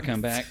country before I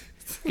come back.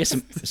 Get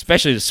some,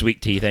 especially the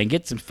sweet tea thing.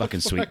 Get some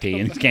fucking sweet tea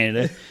in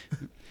Canada.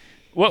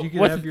 What? you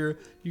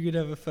could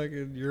have a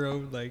fucking your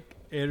own like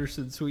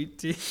Anderson sweet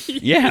tea.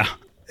 Yeah.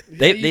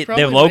 You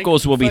probably The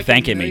locals make will be fucking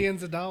thanking me.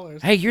 millions of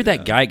dollars. Hey, you're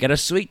that guy. Got a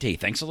sweet tea.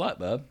 Thanks a lot,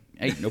 bub.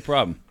 Hey, no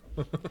problem.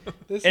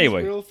 This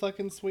anyway. is real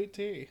fucking sweet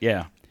tea.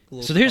 Yeah.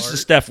 Little So here's the tart.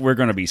 stuff we're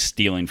going to be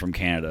stealing from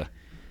Canada.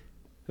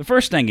 The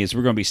first thing is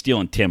we're going to be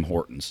stealing Tim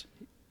Hortons.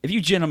 Have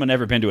you gentlemen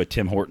ever been to a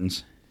Tim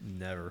Hortons?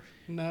 Never.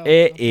 No,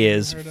 It I've never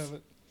is heard of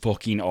it.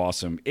 fucking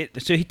awesome.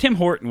 Tim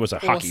Horton was a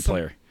hockey Awesome.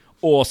 player.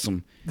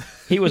 Awesome.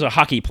 He was a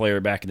hockey player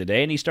back in the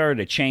day, and he started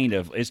a chain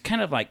of. It's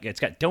kind of like it's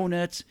got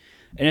donuts,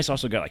 and it's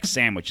also got like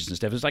sandwiches and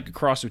stuff. It's like a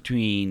cross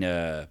between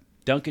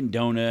Dunkin'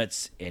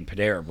 Donuts and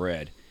Panera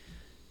Bread,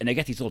 and they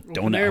got these little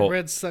donut Panera holes.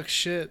 bread sucks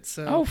shit.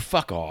 So Oh,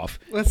 fuck off!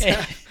 let's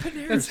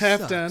that's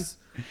half done.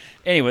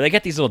 Anyway, they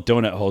got these little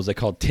donut holes they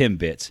call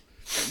Timbits.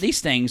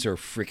 These things are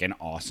freaking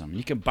awesome.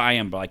 You can buy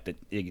them by like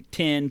they get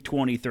 10,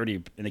 20,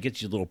 30, and they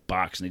get you a little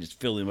box, and they just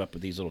fill them up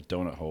with these little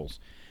donut holes.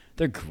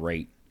 They're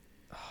great.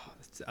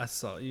 I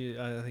saw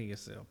you. I think I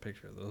saw a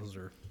picture of those.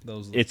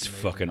 Those. look It's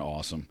amazing. fucking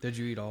awesome. Did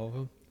you eat all of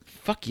them?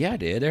 Fuck yeah, I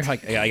did. They're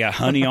like I got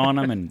honey on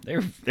them, and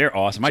they're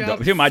awesome. My Job,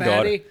 daughter, my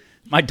fatty.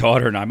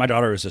 daughter and I. My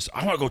daughter was just,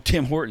 I want to go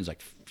Tim Hortons.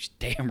 Like,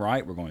 damn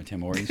right, we're going to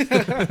Tim Hortons.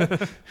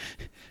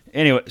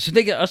 Anyway, so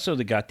they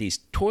got these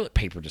toilet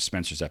paper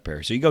dispensers up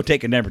there. So you go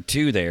take a number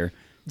 2 there,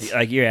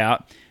 like you're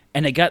out,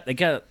 and they got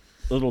a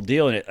little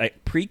deal in it,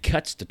 like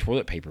pre-cuts the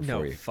toilet paper No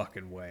for you.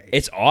 fucking way.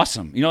 It's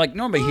awesome. You know, like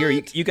normally here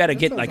you got to That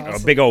get sounds like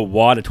awesome. a big old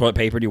wad of toilet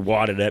paper and you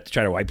wad it up to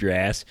try to wipe your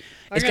ass.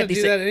 I It's gotta got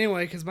these do that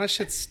anyway because my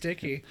shit's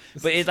sticky.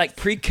 but it like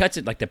pre-cuts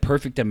it like the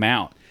perfect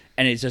amount,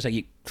 and it's just like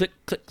you click,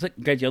 click, click,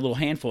 get you a little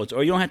handful.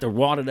 Or you don't have to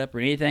wad it up or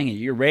anything, and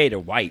you're ready to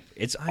wipe.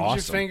 It's Does your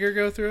awesome. finger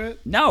go through it?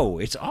 No,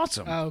 it's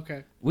awesome. Oh,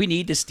 okay. We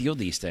need to steal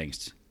these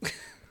things.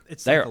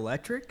 It's They're- like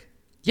electric.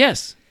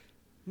 Yes.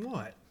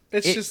 What?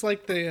 It's It- just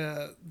like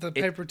the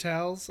paper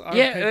towels. Our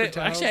Yeah. paper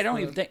towels, Actually, I don't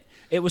the- even think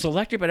it was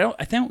electric, but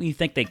I don't even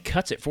think they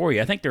cuts it for you.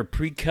 I think they're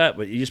pre-cut,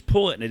 but you just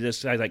pull it and it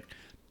just has like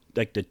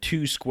the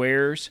 2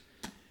 squares.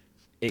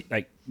 It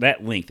like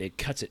that length. It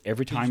cuts it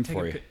every time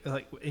for you.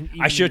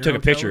 I should have took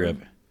a picture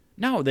of it.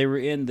 No, they were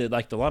in a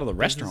lot of the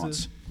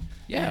restaurants.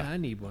 Yeah, Yeah. I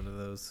need one of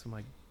those.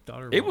 My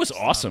daughter. It was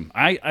wants some.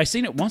 awesome. I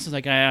seen it once. It's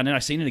like, and then I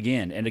seen it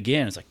again and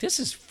again. It's like, this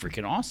is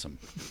freaking awesome.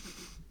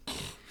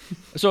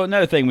 So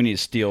another thing we need to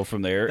steal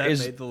from there That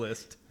is made the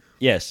list.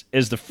 yes,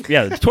 is the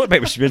toilet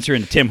paper dispenser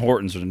and the Tim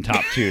Hortons are in the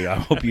top 2. I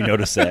hope you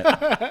notice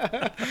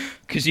that.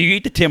 Because you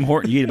eat the Tim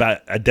Horton, you eat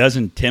about a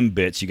dozen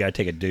Timbits. You got to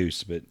take a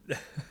deuce, but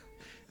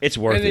it's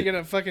worth And you're it.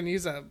 gonna fucking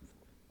use a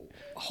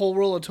whole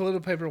roll of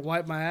toilet paper to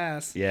wipe my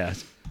ass. Yeah,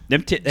 hey,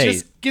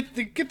 Just get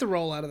the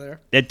roll out of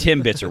there. that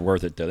Timbits are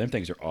worth it though. Them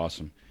things are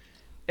awesome.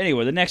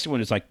 Anyway, the next one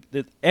is like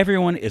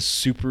everyone is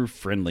super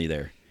friendly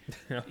there.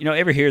 You know,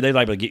 every here they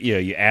like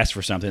you ask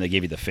for something, they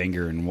give you the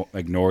finger and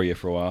ignore you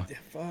for a while.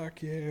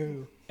 Fuck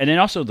you. And then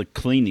also the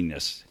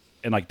cleanliness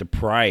and like the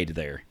pride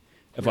there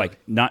of like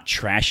not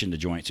trashing the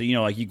joint. So you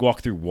know, like you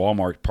walk through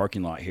Walmart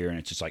parking lot here and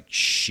it's just like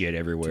shit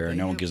everywhere, and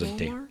no one gives a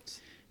damn.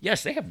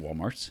 Yes, they have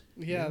Walmarts.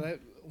 Yeah, that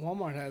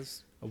Walmart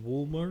has A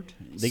Walmart.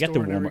 They got the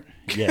Store in Walmart.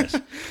 Yes,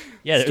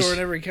 yeah. store there's- in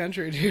every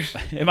country, dude.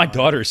 And my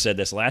daughter said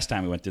this last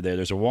time we went through there.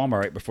 There's a Walmart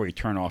right before you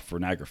turn off for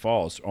Niagara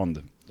Falls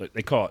on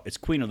they call it's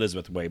Queen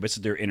Elizabeth Way, but it's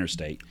their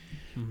interstate.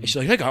 And she's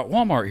like, they got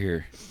Walmart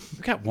here.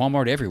 We got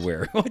Walmart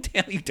everywhere. What the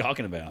hell are you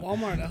talking about?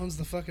 Walmart owns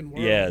the fucking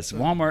world. Yes, so,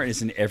 Walmart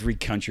is in every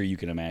country you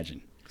can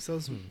imagine. so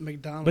is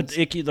McDonald's.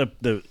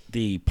 But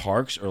the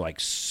parks are like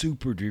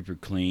super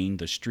duper clean.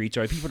 The streets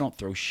are people don't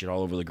throw shit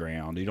all over the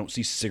ground. You don't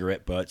see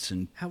cigarette butts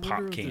and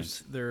pop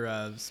cans.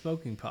 They're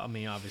smoking pot. I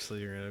mean,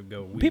 obviously you're gonna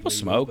go. Weed People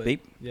legal, smoke. but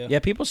Yeah,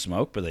 people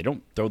smoke, but they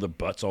don't throw the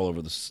butts all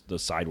over the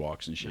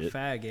sidewalks and A shit.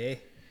 fag, eh?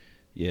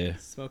 Yeah.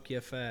 Smoke you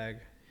a fag.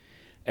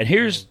 And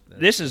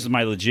this is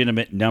my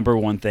legitimate number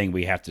one thing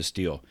we have to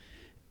steal.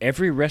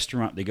 Every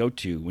restaurant they go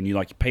to, when you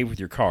like pay with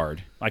your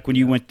card, like when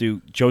you went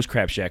to Joe's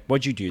Crab Shack,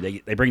 what'd you do?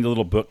 They bring the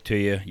little book to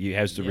you. You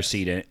has the Yes.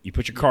 receipt in it. You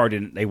put your card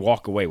in it. They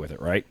walk away with it,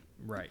 right?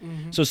 Right.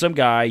 So some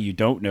guy you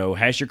don't know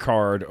has your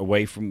card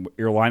away from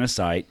your line of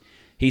sight.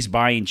 He's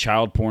buying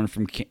child porn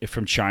from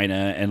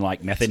China and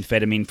like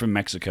methamphetamine from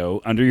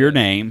Mexico under your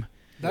name.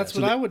 That's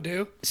what I would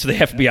do. So the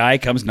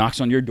FBI comes,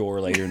 knocks on your door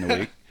later in the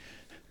week.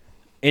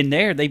 In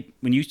there,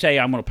 when you say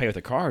I'm going to pay with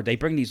a card, they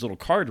bring these little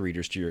card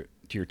readers to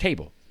your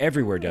table.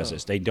 Everywhere does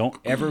this. They don't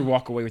ever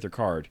walk away with their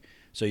card.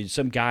 So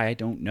some guy I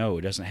don't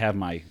know doesn't have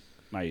my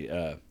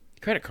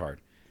credit card.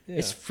 Yeah.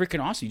 It's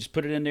freaking awesome. You just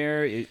put it in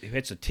there. It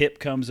hits a tip,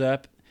 comes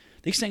up.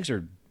 These things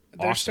are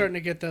They're awesome. starting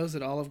to get those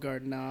at Olive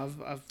Garden now.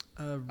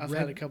 I've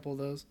had a couple of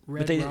those.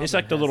 But it's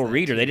like the little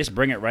reader. They just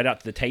bring it right out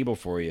to the table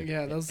for you.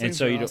 Yeah, those And things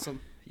so are you don't-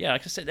 awesome. Yeah,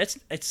 like I said,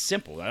 it's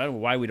simple. I don't know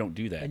why we don't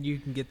do that. And you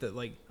can get the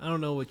like. I don't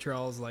know what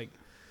y'all's like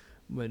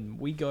when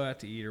we go out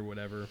to eat or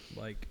whatever.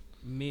 Like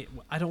me,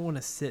 I don't want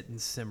to sit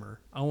and simmer.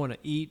 I want to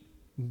eat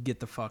and get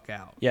the fuck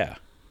out. Yeah.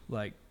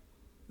 Like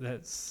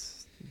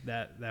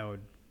that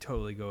would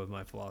totally go with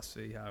my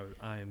philosophy.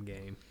 I am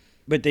game.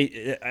 But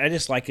I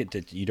just like it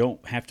that you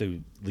don't have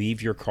to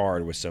leave your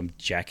card with some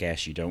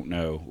jackass you don't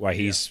know while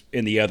he's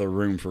in the other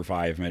room for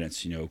 5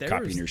 minutes,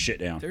 copying your shit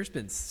down. There's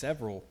been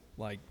several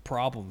like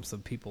problems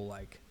of people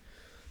like,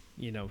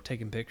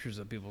 taking pictures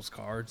of people's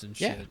cards and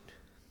shit. Yeah.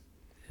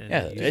 And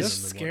Yeah, using it's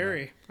them and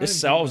Scary. I This didn't think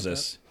solves about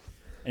this.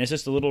 And it's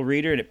just a little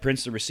reader, and it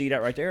prints the receipt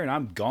out right there, and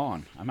I'm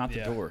gone. I'm out the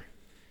Yeah. door.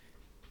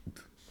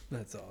 whatnot.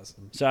 That's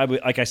awesome. So,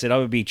 like I said, I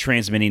would be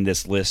transmitting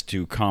this list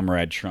to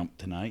Comrade Trump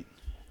tonight.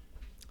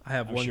 I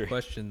have I'm one sure-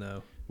 question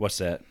though. What's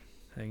that?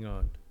 Hang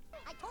on.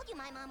 I told you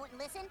my mom wouldn't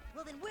listen.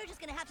 Well, then we're just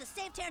gonna have to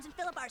save Terrence and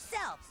Philip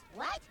ourselves.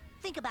 What?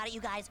 Think about it, you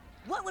guys.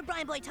 What would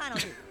Brian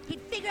Boitano do? He'd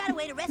figure out a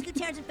way to rescue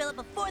Terrence and Philip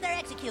before they're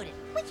executed.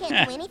 We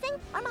can't do anything.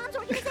 Our mom's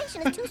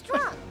organization is too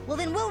strong. Well,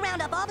 then we'll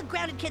round up all the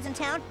grounded kids in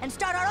town and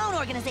start our own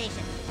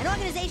organization. An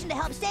organization to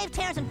help save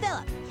Terrence and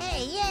Philip.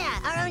 Hey, yeah,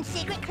 our own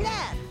secret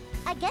club.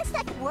 I guess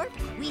that could work.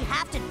 We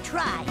have to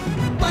try.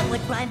 What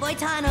would Brian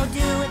Boitano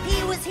do if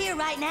he was here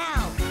right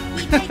now?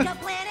 He'd make a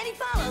plan and he'd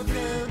follow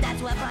through.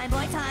 That's what Brian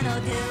Boitano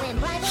do. When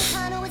Brian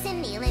Boitano was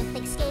in the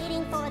Olympics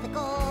skating for the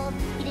gold,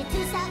 he did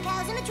 2 style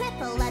cows and a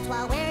triple Lutz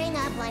while wearing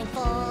a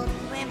blindfold.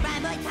 When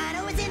Brian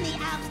Boitano was in the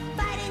Alps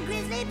fighting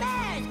grizzly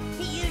bears,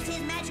 he used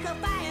his magical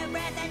fire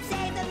breath and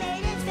saved the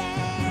maidens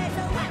fair.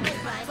 So what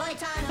would Brian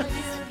Boitano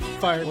do if he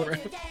Fire were here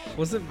breath. today?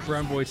 Wasn't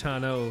Brian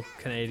Boitano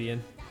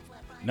Canadian?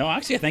 No,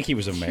 actually, I think he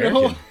was American.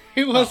 No,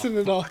 he wasn't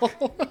at all.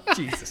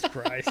 Jesus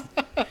Christ.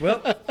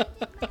 Well,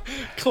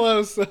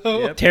 Close though.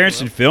 Yep. Terrence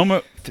and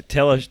Philip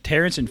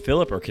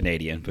are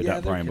Canadian, but not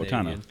they're Brian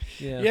Canadian. Boitano.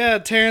 Yeah. Yeah,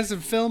 Terrence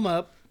and Film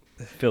Up.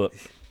 Philip.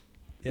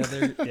 Yeah,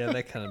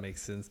 that kind of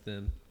makes sense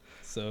then.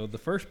 So the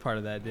first part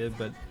of that did,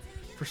 but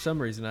for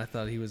some reason I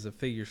thought he was a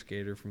figure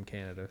skater from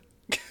Canada.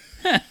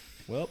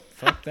 Well,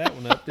 fucked that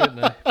one up,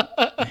 didn't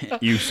I?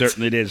 You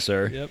certainly did,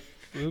 sir. Yep.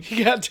 Oops.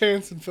 You got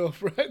Terrence and Philip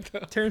right though.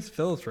 Terrence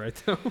Phillips, right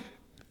though.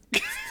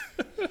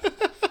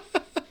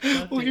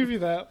 We'll give you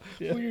that.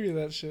 Yeah. We'll give you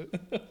that shit.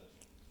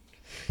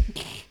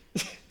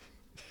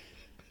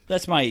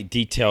 That's my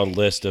detailed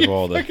list of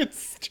all the Fucking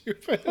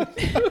stupid.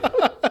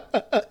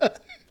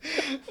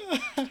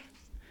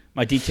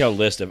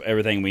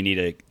 everything we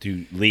need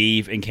to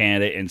leave in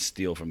Canada and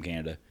steal from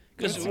Canada.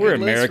 Because That's a we're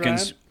good list,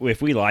 Americans.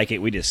 If we like it,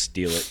 we just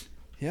steal it.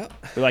 Yep.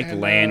 We like the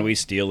And, land, we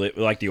steal it.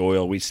 We like the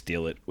oil, we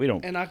steal it. We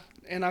don't.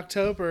 In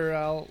October,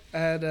 I'll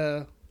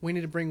add. We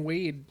need to bring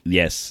weed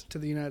Yes. to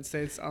the United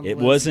States. On the It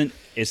list. wasn't.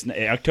 It's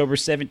October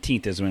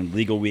 17th is when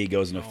legal weed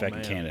goes into effect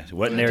in man. Canada. It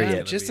wasn't there Damn,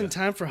 yet. just in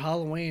time for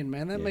Halloween,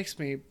 man. That Yeah. makes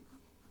me.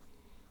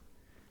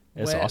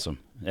 That's wet. awesome.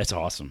 That's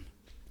awesome.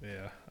 Yeah.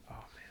 Oh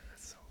man,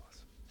 that's so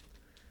awesome.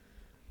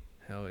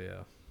 Hell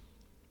yeah.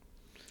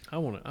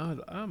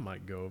 I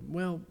might go.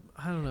 Well,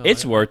 I don't know.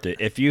 It's worth it.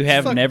 If you It's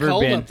have fucking never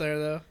cold been, up there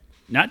though.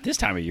 not this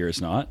time of year, it's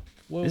not.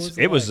 What It's- was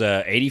it it was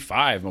like?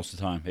 85 most of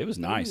the time. It was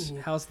nice.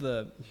 How's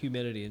the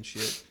humidity and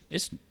shit?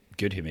 It's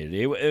good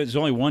humidity. It was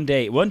only one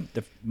day.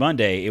 The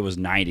Monday it was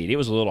 90. It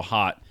was a little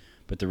hot,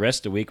 but the rest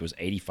of the week was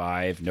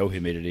 85. No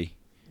humidity.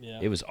 Yeah.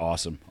 It was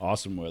awesome.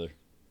 Awesome weather.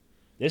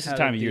 This is How the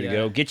time did of year the, to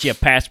go. Get you a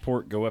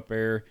passport. Go up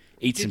there.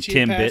 Eat some Get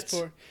you a Timbits.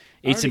 passport. I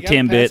Eat already some got a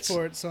Timbits.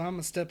 passport, so I'm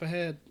a step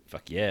ahead.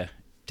 Fuck yeah.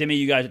 Timmy,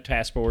 you got a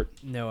passport?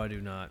 No, I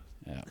do not.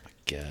 Oh my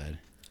god.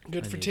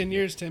 Good I for need 10 to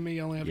years, Timmy.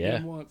 You only have to Yeah. do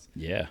them once.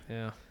 Yeah.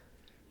 Yeah.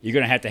 You're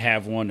gonna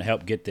have one to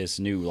help get this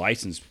new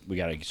license we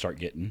gotta start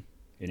getting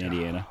in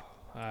Indiana.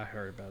 I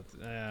heard about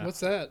that. What's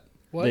that?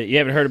 What? You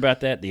haven't heard about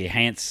that? The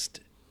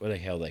enhanced, what the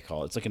hell they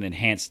call it? It's like an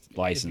enhanced If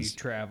license. you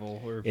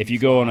travel or If you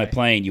go on a fly.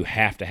 plane, you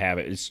have to have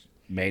it. It's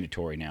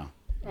mandatory now.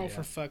 Oh, Yeah.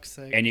 for fuck's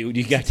sake. And you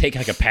got to take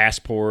like a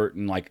passport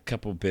and like a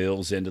couple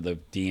bills into the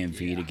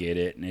DMV to get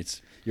it, and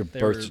it's your They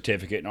birth were-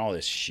 certificate and all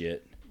this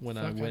shit. when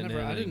Fuck, I went in,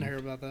 I didn't and hear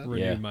about that. renewed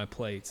Yeah. my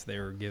plates, they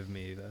were giving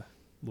me the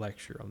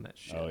lecture on that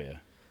shit. Oh yeah,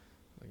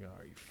 Like,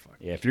 oh, you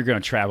fucking. yeah. If you're gonna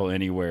travel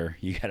anywhere,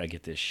 you gotta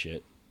get this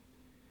shit.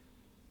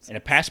 And a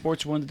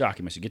passport's one of the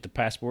documents. You get the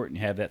passport and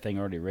you have that thing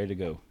already ready to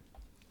go.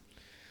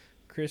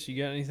 Chris, you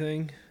got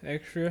anything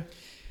extra?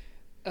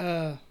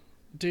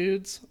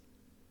 Dudes,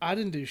 I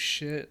didn't do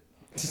shit.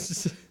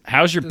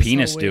 How's your This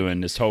penis whole week.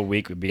 doing this whole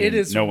week with being It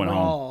is no one home?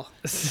 raw.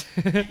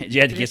 Did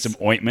you have to get some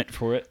ointment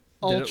for it?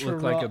 Did it Ultra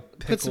look like raw. a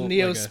Put some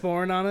pickle- like a-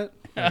 Neosporin on it.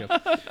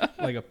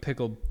 like a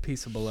pickled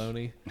piece of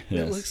bologna.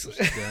 It looks.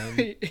 done.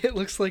 It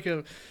looks like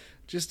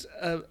just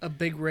a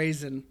big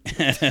raisin.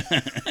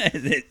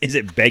 Is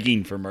it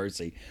begging for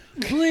mercy?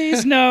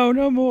 Please, no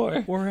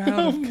more. We're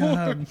out of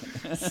cum.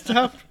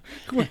 Stop!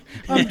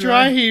 I'm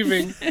dry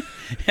heaving.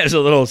 There's a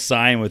little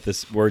sign with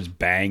this words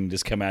 "bang"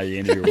 just come out of the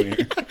end of your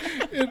wiener.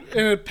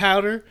 And a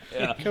powder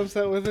comes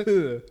out with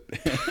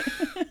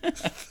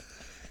it.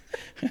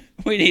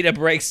 We need a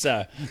break,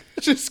 sir.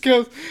 Just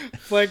goes,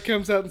 flag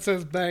comes out and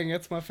says, bang,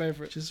 that's my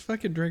favorite. Just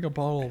fucking drink a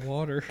bottle of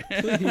water.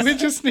 We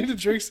just need to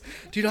drink.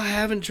 Dude, I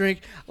haven't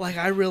drank. Like,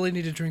 I really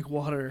need to drink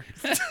water.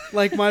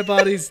 Like, my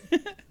body's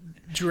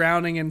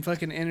drowning in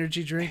fucking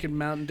energy drink and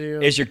Mountain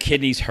Dew. Is your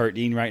kidneys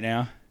hurting right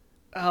now?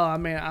 Oh, I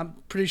mean, I'm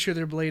pretty sure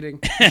they're bleeding.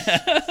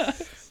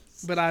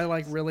 But I,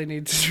 like, really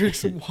need to drink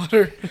some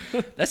water.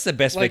 That's the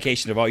best Like,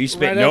 vacation of all. You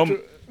spent right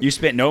you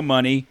spent no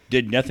money,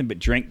 did nothing but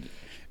drink I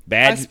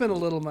bad. spent a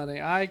little money.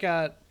 I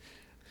got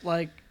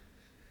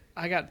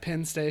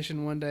Penn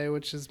Station one day,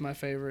 which is my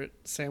favorite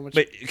sandwich.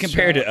 But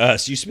compared shop. to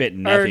us, you spent Or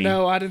nothing.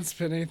 no, I didn't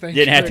spend anything.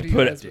 Didn't have to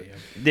compared put you up,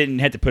 guys, didn't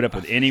have to put up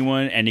with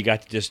anyone, and you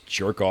got to just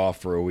jerk off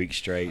for a week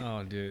straight.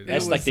 Oh, dude.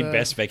 That's It like was, the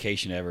best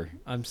vacation ever.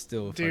 I'm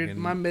still but- dude,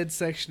 fucking... my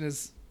midsection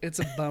it's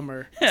a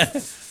bummer.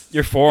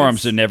 Your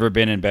forearms have never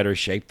been in better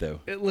shape though.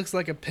 It looks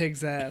like a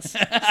pig's ass.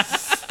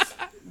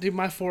 Dude,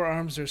 my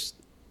forearms are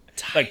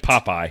tight. Like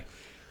Popeye.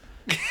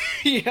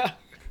 Yeah.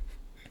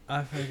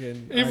 I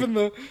fucking...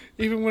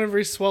 Even whenever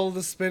he swallowed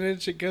the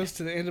spinach, it goes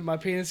to the end of my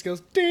penis,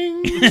 goes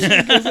ding,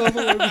 it goes all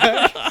the way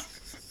back.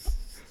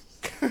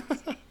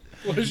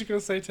 What was you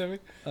gonna say, Timmy?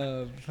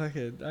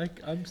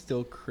 I'm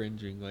still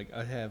cringing. Like,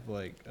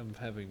 I'm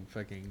having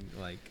fucking,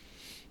 like,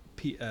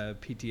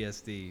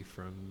 PTSD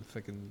from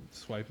fucking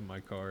swiping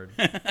my card.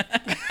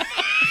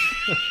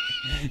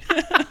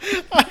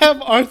 I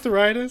have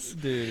arthritis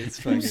Dude, it's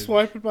from fucking...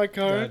 swiping my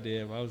card.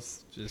 Goddamn, I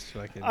was just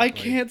fucking... I like,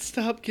 can't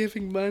stop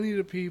giving money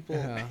to people.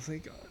 Yeah, I was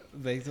like,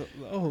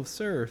 oh,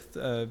 sir,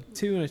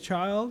 2 and a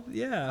child?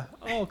 Yeah.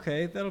 Oh,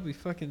 okay, that'll be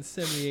fucking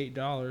 $78.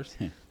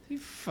 Are you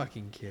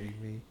fucking kidding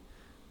me?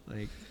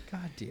 Like,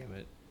 god damn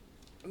it.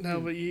 No,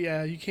 but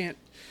yeah, you can't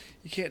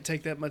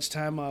take that much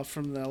time off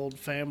from the old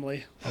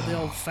family or the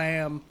old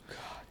fam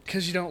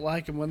because you don't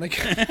like them when they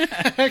come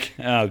back.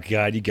 Oh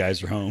God, you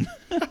guys are home.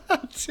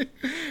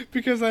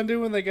 Because I knew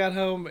when they got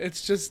home,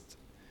 it's just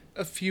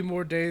a few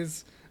more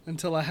days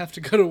until I have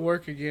to go to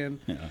work again.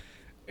 Yeah.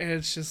 And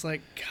it's just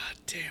like, god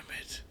damn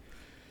it.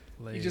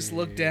 You just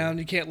look down,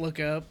 you can't look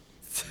up.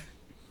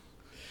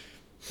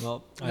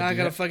 Well, Now I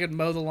gotta fucking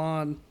mow the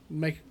lawn,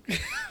 make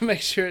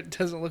sure it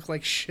doesn't look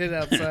like shit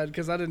outside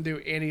because I didn't do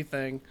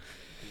anything.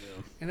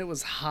 Yeah. And it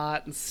was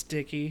hot and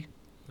sticky.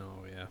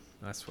 Oh, yeah.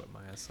 I sweat my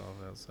ass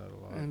off outside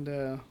a lot.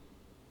 And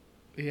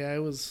yeah, it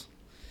was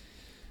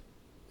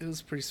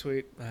pretty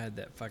sweet. I had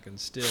that fucking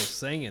still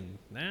singing.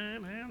 Na,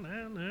 na,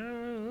 na,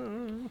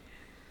 na.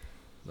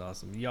 It's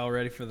awesome. Y'all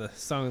ready for the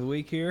song of the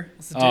week here?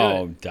 Let's do Oh,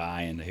 it. I'm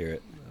dying to hear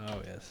it. Oh,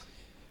 yes.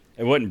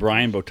 It wasn't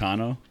Brian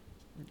Botano.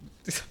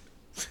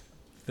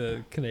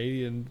 The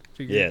Canadian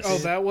figure. Yes. Oh,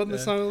 that wasn't the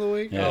song of the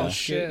week? Yeah. Oh,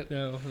 shit.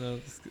 No,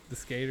 the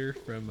skater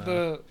from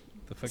The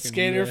fucking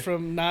skater US,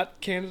 from not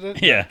Canada?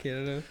 Yeah,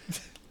 Canada.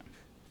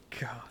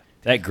 God.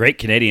 that great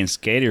Canadian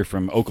skater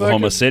from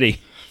Oklahoma Fucking-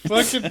 City.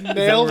 Fucking Is that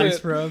nailed where he's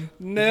it. from?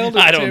 Nailed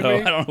it, I don't know.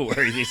 Timmy. I don't know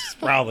where he is.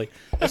 Probably.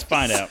 Let's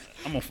find out.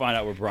 I'm gonna find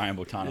out where Brian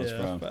Botano's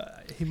from.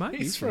 but he might be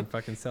He's from from-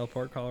 fucking South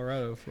Park,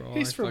 Colorado. For all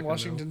He's I from fucking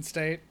Washington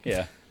State.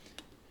 Yeah,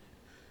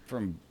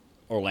 from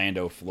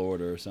Orlando,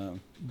 Florida, or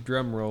something. know.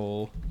 Drum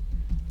roll.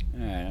 All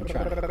right, I'm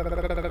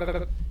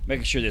trying.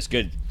 Making sure this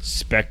good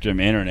Spectrum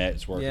internet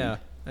is working. Yeah.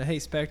 Hey,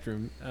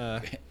 Spectrum.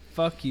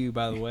 Fuck you,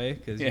 by the way,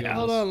 because Yeah.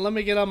 Hold on, let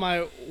me get on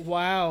my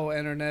WoW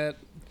internet.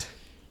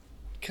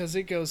 Because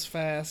it goes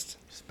fast.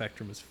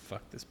 Spectrum has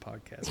fucked this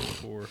podcast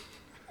before.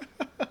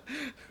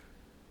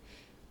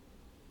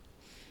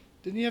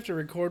 Didn't you have to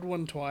record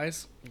one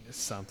twice?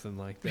 Something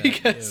like that.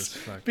 It was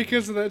fucking,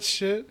 Because of that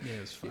shit? yeah,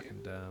 it was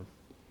fucking dumb.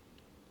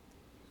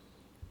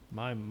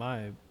 My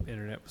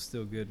internet was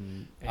still good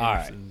in All right.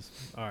 Anderson's.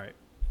 All right.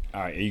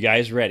 All right, are you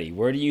guys ready?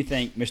 Where do you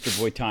think Mr.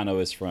 Botano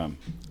is from?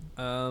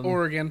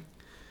 Oregon.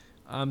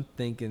 I'm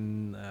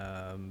thinking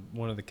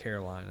one of the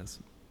Carolinas.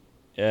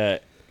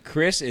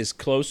 Chris is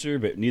closer,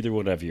 but neither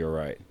one of you are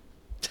right.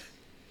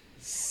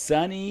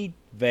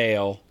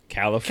 Sunnyvale,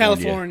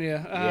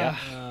 California.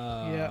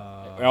 California.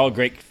 Where all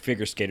great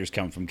figure skaters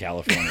come from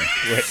California.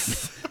 Where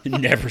it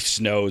never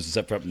snows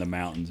except for up in the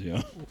mountains, you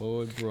know. What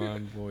would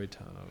Brian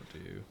Boitano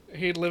do?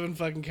 He'd live in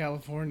fucking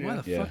California. Why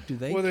the Yeah. fuck do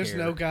they Well, there's care?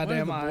 no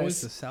goddamn Why do the boys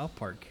ice. of South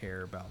Park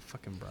care about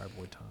fucking Brian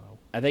Boitano?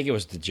 I think it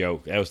was the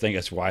joke. I think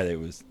that's why they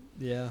was.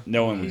 Yeah.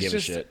 No one would He's give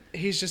just, a shit.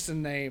 He's just a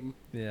name.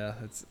 Yeah,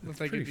 it's That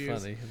they pretty could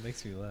use. funny. It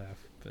makes me laugh.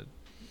 But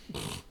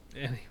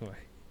anyway,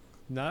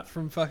 not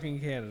from fucking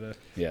Canada,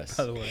 Yes.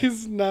 by the way.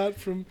 He's not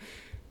from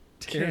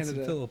Terrence and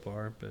Canada. Phillip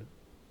are, but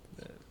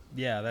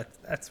yeah,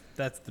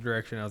 that's the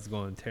direction I was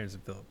going. Terrence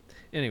and Phillip.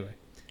 Anyway,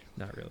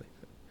 not really.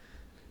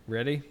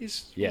 Ready? He's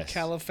from Yes.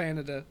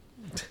 Califanada.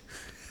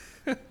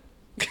 Come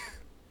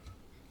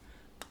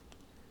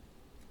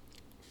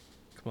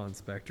on,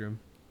 Spectrum.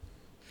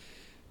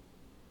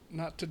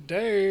 Not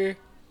today.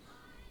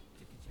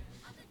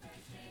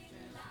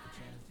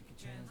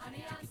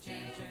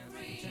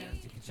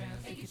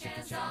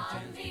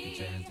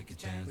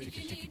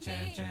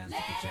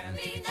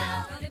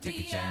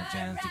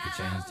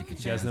 You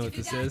guys know what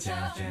this is? No.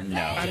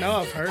 I know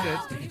I've heard it,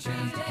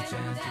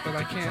 but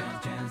I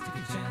can't.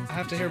 I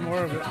have to hear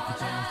more of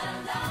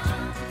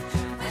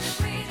it.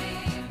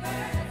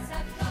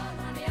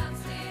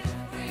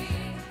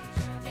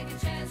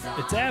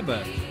 It's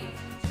ABBA.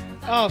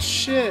 Oh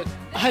shit!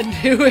 I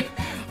knew it.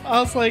 I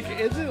was like,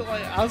 is it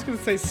like? I was gonna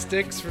say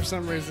Styx for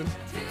some reason.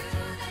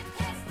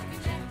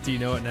 Do you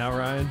know it now,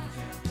 Ryan?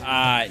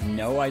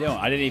 No, I don't.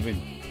 I didn't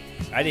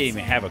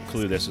even have a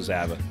clue this was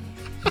ABBA.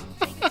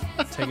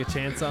 Take a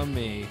chance on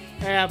me.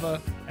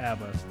 ABBA.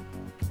 ABBA.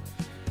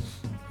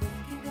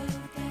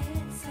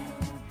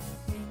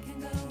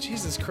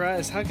 Jesus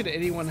Christ! How could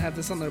anyone have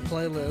this on their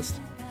playlist?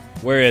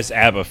 Where is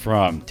ABBA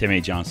from?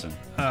 Timmy Johnson.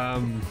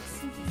 Son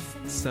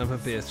of a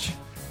bitch.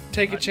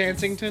 Take a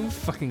Chancington,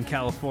 Fucking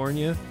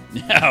California.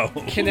 No.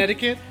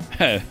 Connecticut.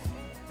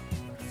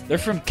 They're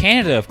from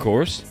Canada, of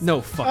course.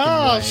 No fucking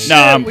Oh way. shit!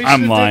 No, we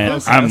I'm should've lying. did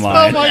this. I'm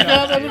lying. Oh my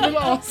god, that'd have been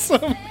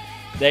awesome.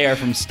 They are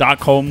from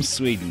Stockholm,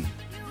 Sweden.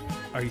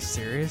 Are you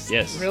serious?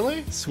 Yes.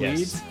 Really?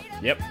 Swedes?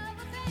 Yes. Yep.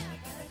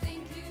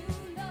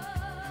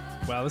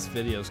 Wow, this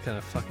video's kind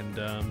of fucking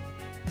dumb.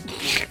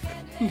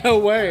 No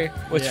way.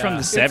 Well, it's from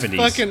the Yeah. It's 70s.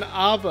 fucking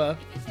ABBA.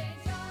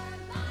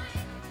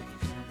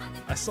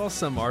 I saw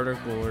some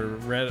article or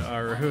read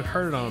or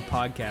heard it on a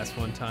podcast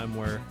one time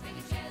where,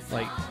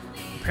 like,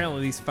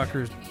 apparently these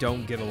fuckers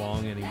don't get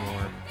along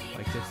anymore.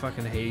 Like, they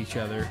fucking hate each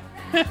other.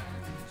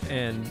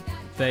 And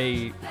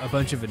a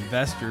bunch of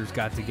investors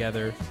got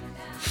together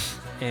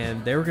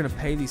and they were going to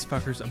pay these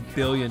fuckers $1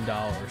 billion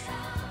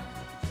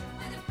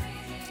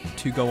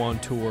to go on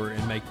tour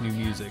and make new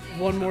music.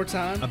 One more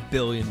time. $1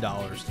 billion.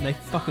 And they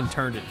fucking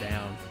turned it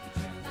down.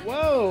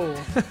 Whoa.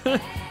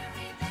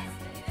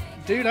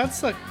 Dude, I'd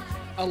suck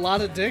a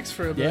lot of dicks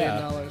for $1 billion.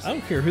 I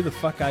don't care who the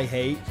fuck I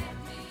hate.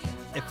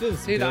 If it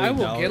was Dude, $1 I billion,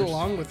 will get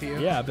along with you.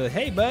 Yeah, I'd be like,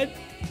 hey, bud,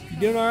 you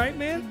doing all right,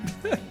 man?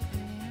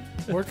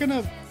 We're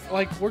gonna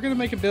make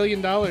 $1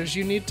 billion.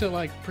 You need to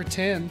like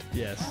pretend.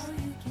 Yes.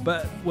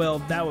 But, well,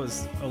 that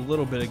was a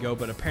little bit ago,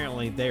 but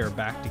apparently they are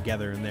back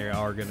together and they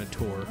are going to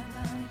tour.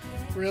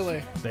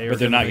 Really? But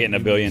they're not getting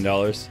 $1 billion.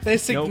 They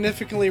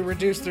significantly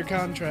reduced their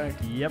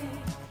contract. Yep.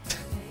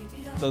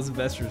 Those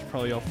investors are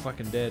probably all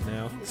fucking dead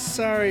now.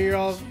 Sorry, you're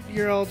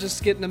all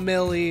just getting $1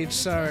 million each.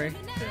 Sorry.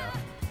 Yeah.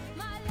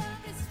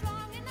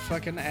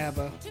 Fucking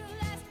ABBA.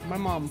 My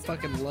mom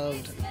fucking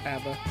loved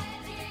ABBA.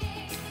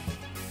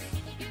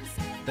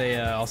 They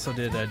also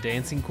did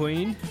Dancing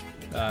Queen.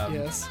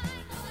 Yes.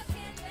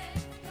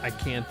 I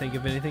can't think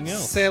of anything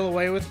else. Sail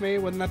Away with Me,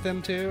 wasn't that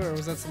them too, or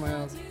was that somebody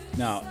else?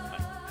 No.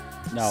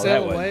 No, Sail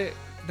that wasn't. Away.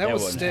 That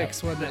was wouldn't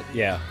Styx, have- wasn't it?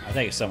 Yeah, I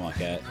think it's something like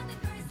that.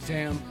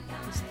 Damn.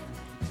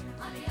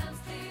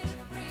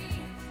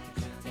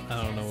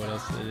 I don't know what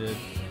else they did.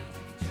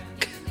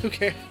 Who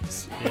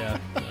cares? Yeah.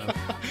 No.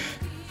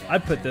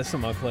 I'd put this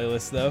on my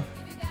playlist, though.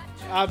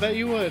 I bet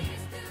you would.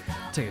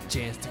 Take a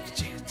chance, take a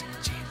chance, take a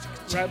chance, take a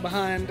chance. Right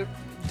behind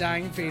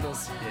Dying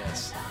Fetus.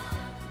 Yes.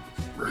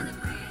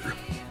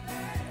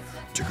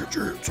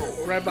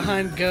 Right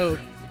behind Goat.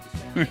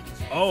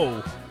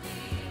 Oh,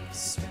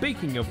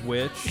 speaking of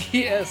which,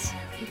 Yes.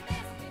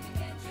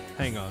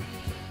 hang on.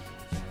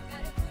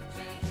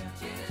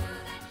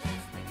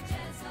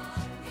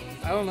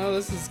 I don't know.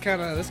 This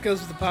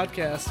goes with the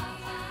podcast.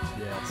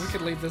 We Yes.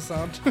 could leave this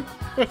on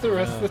for the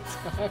rest of the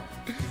time.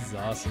 This is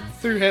awesome.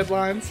 Through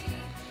headlines.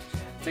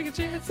 Take a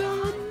chance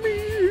on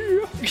me.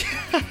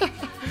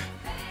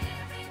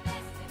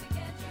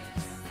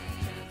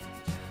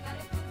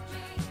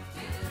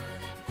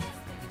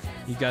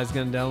 You guys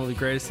gonna download the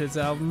Greatest Hits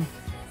album?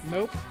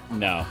 Nope.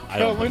 No, I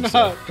don't Probably think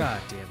not. so.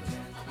 God damn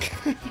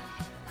it.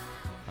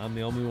 I'm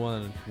the only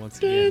one once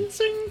again.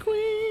 Dancing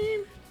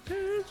Queen.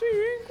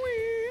 Dancing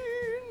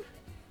Queen.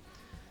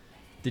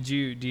 Do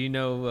you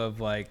know of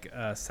like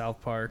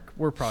South Park?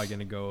 We're probably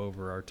gonna go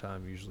over our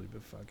time usually,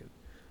 but fuck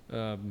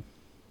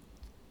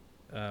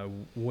it.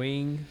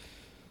 Wing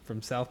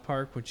from South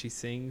Park when she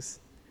sings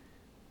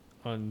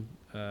on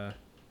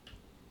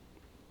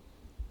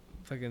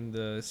fucking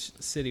the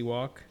City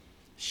Walk.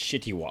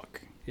 Shitty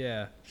Walk.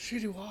 Yeah,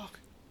 Shitty Walk.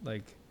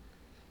 like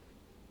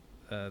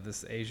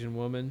this Asian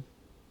woman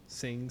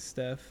sings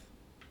stuff.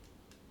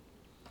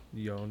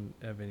 You don't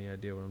have any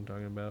idea what I'm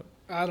talking about?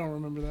 I don't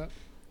remember that.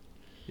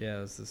 Yeah,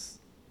 it was this.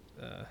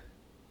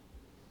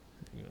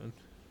 Hang on.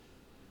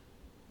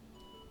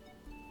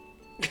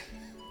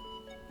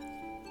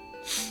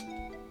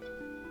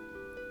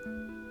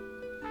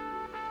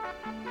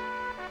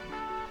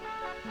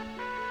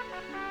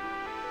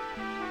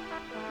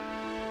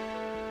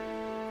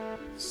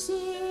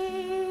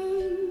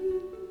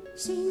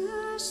 Sing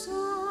a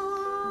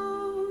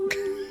song,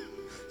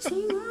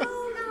 sing aloud.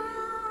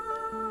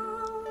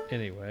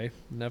 Anyway,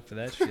 enough of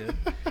that shit.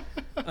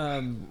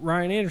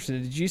 Ryan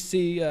Anderson, did you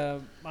see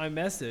my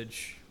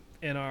message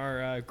in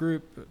our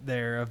group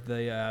there of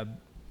the?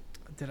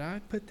 Did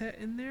I put that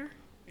in there?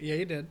 Yeah,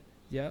 you did.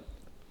 Yep.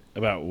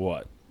 About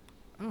what?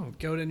 Oh,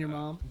 Goat and your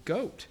mom.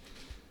 GOAT,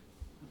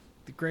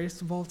 the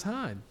greatest of all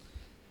time.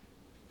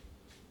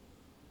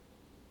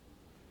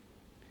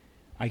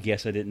 I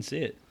guess I didn't see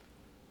it.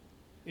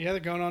 Yeah,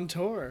 they're going on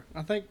tour.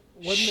 I think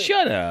wasn't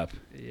Shut up.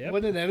 Yep.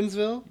 Wasn't it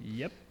Evansville?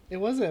 Yep. It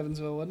was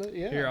Evansville, wasn't it?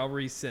 Yeah. Here, I'll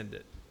resend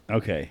it.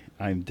 Okay,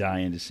 I'm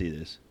dying to see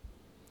this.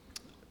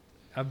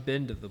 I've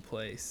been to the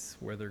place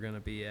where they're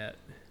gonna be at.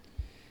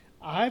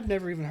 I've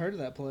never even heard of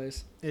that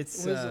place.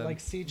 It's Was it like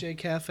CJ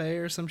Cafe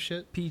or some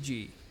shit?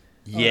 PG.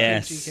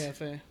 Yes. PG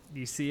Cafe. Do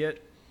you see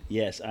it?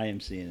 Yes, I am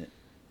seeing it.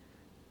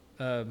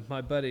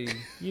 My buddy,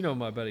 you know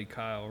my buddy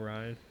Kyle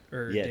Ryan,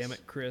 or Yes. damn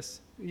it,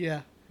 Chris.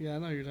 Yeah, I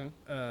know you're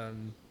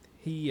talking.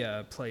 He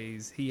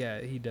plays.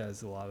 He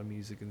does a lot of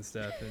music and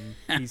stuff,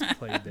 and he's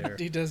played there.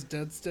 He does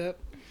dubstep.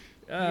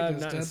 Not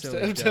does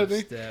necessarily dubstep, doesn't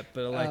he? dubstep,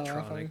 but Oh,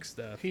 electronic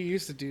stuff. He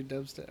used to do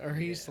dubstep, or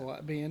he used to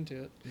be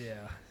into it.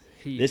 Yeah.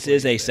 He This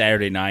is a plays there.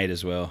 Saturday night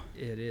as well.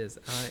 It is.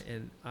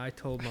 I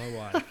told my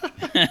wife.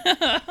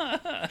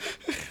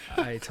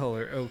 I told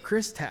her, "Oh,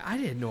 Chris, I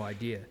had no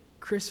idea.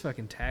 Chris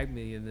fucking tagged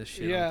me in this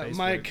shit Yeah, on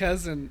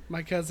Facebook."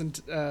 my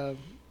cousin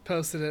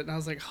posted it, and I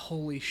was like,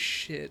 "Holy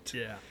shit,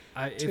 Yeah.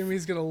 If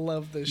Timmy's gonna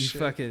love this you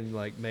shit." fucking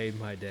like made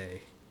my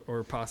day,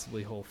 or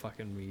possibly whole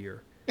fucking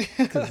year,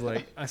 because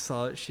like I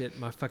saw that shit,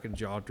 my fucking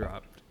jaw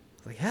dropped. I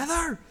was like,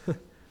 Heather,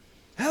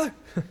 Heather,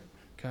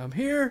 come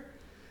here.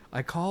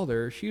 I called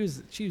her. She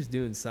was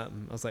doing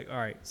something. I was like, all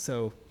right,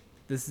 so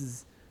this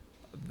is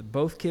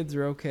both kids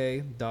are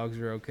okay, dogs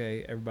are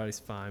okay, everybody's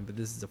fine, but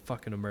this is a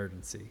fucking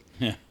emergency.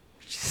 Yeah.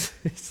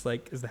 It's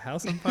like, is the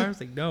house on fire? It's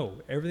like, no,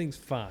 everything's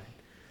fine,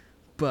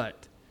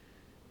 but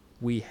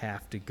we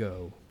have to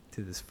go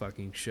to this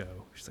fucking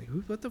show. She's like,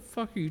 what the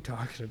fuck are you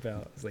talking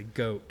about? I was like,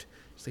 Goat.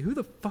 She's like, who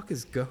the fuck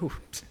is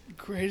Goat?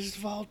 Greatest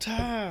of all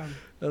time.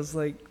 I was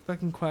like,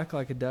 fucking Quack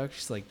Like a Duck.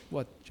 She's like,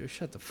 what? Just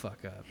shut the fuck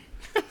up.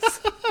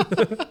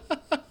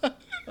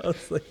 I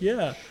was like,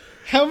 yeah.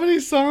 How many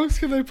songs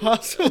can they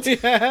possibly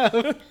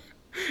have?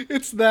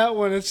 It's that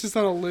one. It's just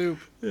on a loop.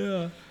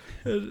 Yeah.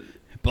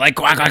 Play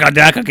Quack Like a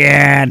Duck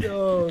again.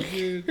 Oh,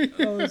 dude.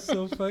 I was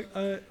so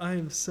I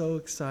am so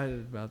excited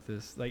about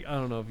this. Like, I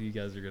don't know if you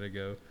guys are going to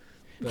go.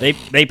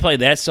 They play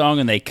that song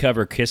and they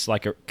cover Kiss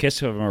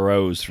of a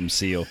Rose from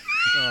Seal.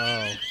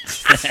 Oh,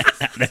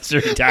 That's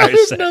their I entire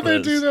didn't set know they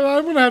list. do that.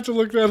 I'm gonna have to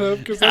look that up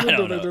because I didn't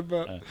know don't they did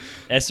that.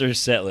 That's their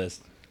set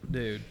list.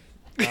 dude.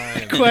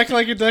 Quack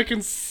Like a Duck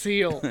and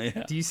Seal.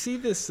 Do you see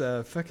this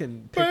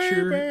fucking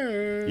picture?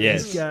 Baby.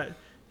 Yes.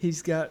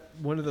 He's got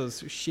one of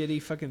those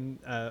shitty fucking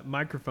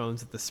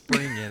microphones with the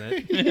spring in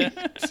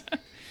it.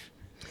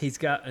 He's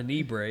got a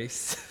knee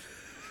brace.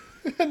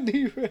 Because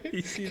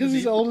see the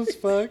he's knee old as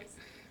fuck.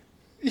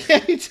 Yeah,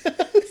 he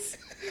does.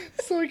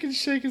 So he can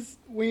shake his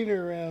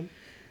wiener around.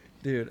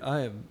 Dude,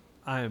 I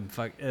am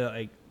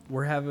like,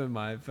 we're having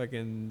my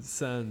fucking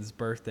son's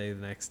birthday the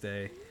next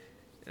day.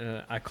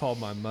 I called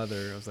my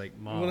mother. I was like,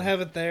 Mom. You want to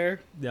have it there?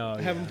 No,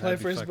 Have him play that'd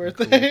for be his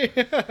fucking birthday?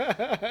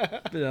 cool.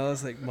 But I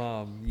was like,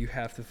 Mom, you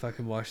have to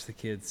fucking watch the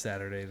kids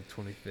Saturday the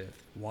 25th.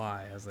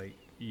 Why? I was like,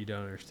 you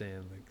don't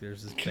understand. Like,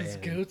 there's this Because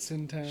band. Goat's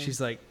in town.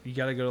 She's like, you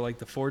got to go to like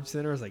the Ford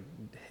Center. I was like,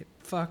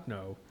 fuck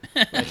no.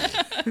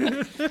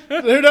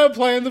 They're not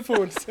playing the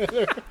Ford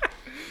Center.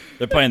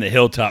 They're playing the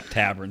Hilltop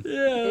Tavern.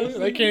 Yeah.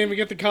 They can't even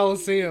get the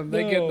Coliseum.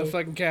 They get in the No.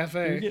 fucking You're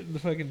cafe. getting the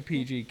fucking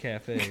PG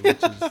Cafe,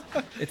 which is,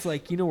 it's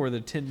like, you know where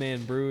the Tin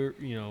Man Brewer,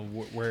 you know,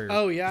 where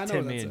Oh, yeah, I the know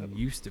Tin where that's Man at.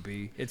 used to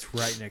be. It's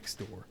right next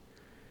door.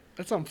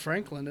 That's on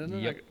Franklin, isn't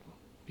it? Yep.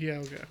 Yeah,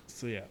 okay.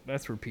 So yeah,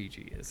 that's where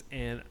PG is,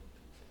 and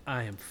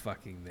I am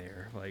fucking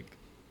there. Like,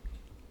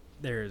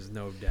 there is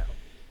no doubt.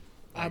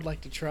 I'd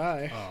like to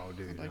try. Oh,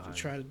 dude, I'd like no, to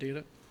try to do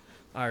it.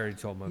 I already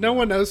told my No mom.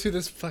 one knows who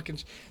this fucking.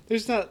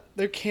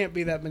 There can't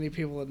be that many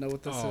people that know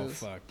what this Oh is.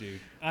 fuck, dude.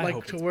 I Like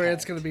hope to it's where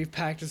it's packed. gonna be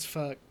packed as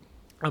fuck.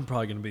 I'm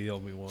probably gonna be the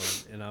only one,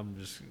 and I'm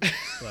just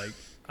like,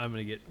 I'm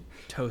gonna get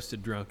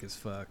toasted drunk as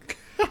fuck,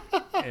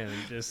 and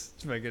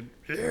just fucking,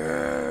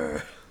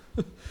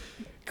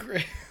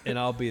 Great. and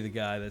I'll be the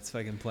guy that's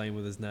fucking playing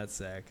with his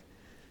nutsack,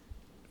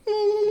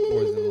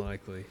 more than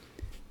likely.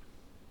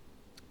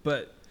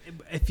 But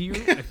if you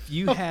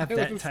have Play with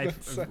that his type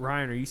nutsack. of,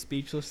 Ryan, are you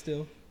speechless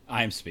still?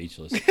 I am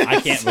speechless.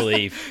 I can't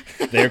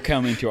believe they're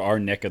coming to our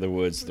neck of the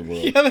woods, the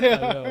world. Yeah, they I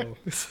are. know.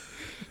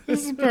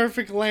 This is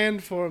perfect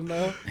land for them,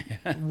 though.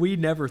 We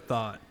never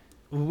thought.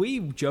 We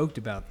joked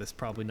about this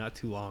probably not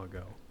too long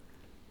ago.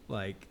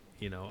 Like,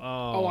 you know,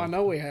 Oh, I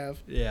know we have.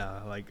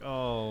 Yeah, like,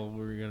 oh,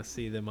 we're going to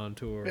see them on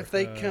tour. If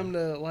they come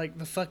to like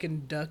the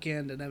fucking Duck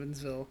End in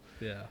Evansville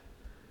Yeah.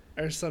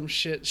 or some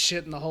shit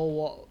in the whole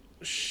wall,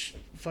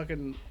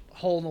 fucking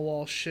hole in the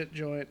wall shit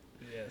joint,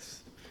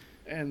 Yes.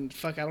 and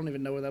fuck, I don't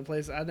even know where that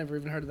place. I never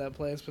even heard of that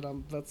place, but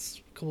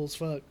that's cool as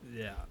fuck.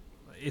 Yeah.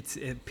 It's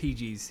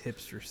PG's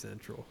Hipster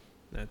Central.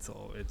 That's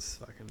all. It's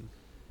fucking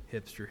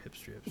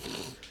hipster.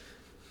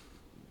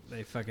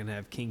 They fucking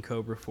have King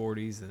Cobra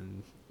 40s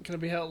and Gonna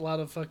be a lot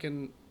of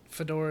fucking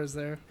fedoras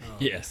there,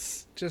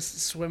 Yes. just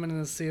swimming in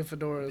the sea of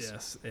fedoras.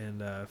 yes,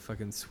 and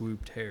fucking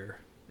swooped hair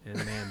and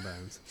man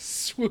buns.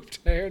 Swooped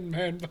hair and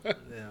man bun.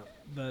 Yeah.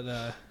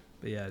 But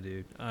yeah,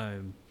 dude.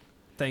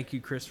 Thank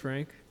you, Chris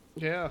Frank.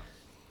 Yeah.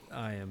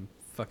 I am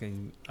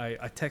fucking.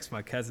 I text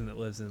my cousin that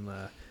lives in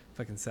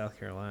fucking South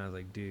Carolina. I was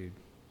like, dude,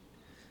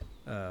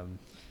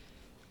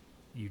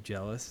 you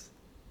jealous?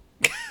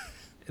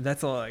 And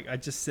that's all. I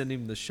just send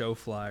him the show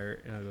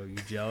flyer, and I go, "You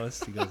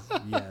jealous?" He goes,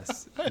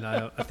 "Yes." And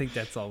I think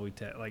that's all we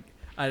like.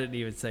 I didn't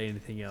even say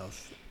anything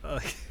else.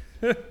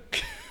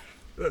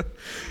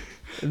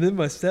 And then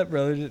my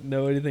stepbrother didn't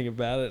know anything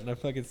about it, and I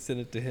fucking sent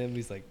it to him.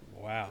 He's like,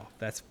 "Wow,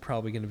 that's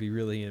probably going to be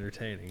really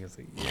entertaining." I was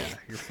like, "Yeah,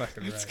 you're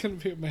fucking It's right." gonna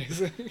be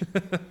amazing.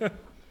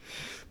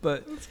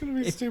 But It's gonna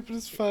be If- stupid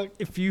as fuck.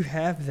 if you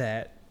have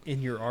that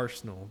in your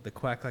arsenal, the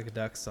 "Quack Like a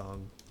Duck"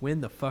 song,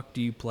 when the fuck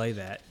do you play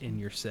that in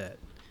your set?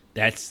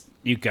 That's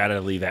you gotta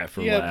leave that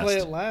for You gotta last. play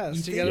it last.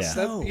 You think gotta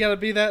so? you gotta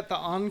be that the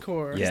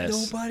encore. Yeah.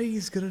 Yes.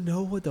 Nobody's gonna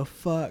know what the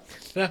fuck.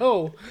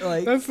 No,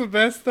 Like- that's the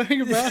best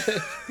thing about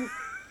it.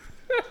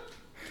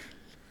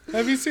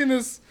 Have you seen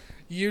this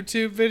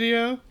YouTube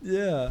video?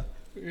 Yeah.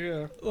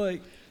 Yeah.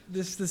 Like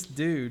this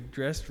dude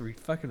dressed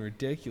fucking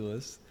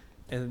ridiculous,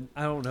 and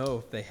I don't know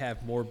if they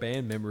have more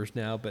band members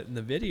now, but in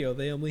the video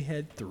they only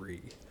had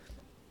 3.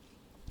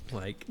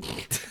 Like,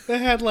 They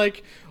had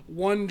like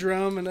one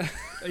drum and a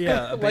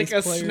yeah, like bass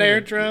a player snare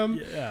and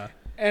drum yeah,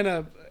 and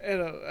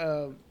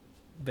a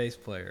bass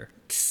player,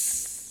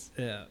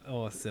 yeah,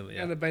 oh, a cymbal,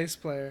 yeah, and a bass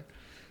player.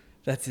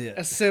 that's it.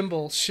 A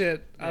cymbal.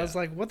 Shit. I Yeah. was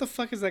like, what the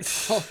fuck is that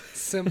called?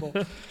 Cymbal.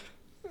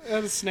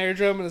 And a snare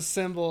drum and a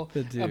cymbal,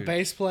 The a dude.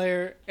 bass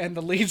player, and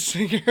the lead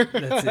singer.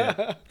 That's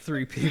it.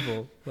 3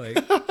 people. Like,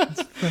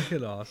 it's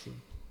fucking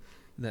awesome.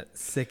 And that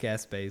sick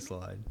ass bass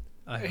line.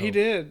 He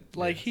did.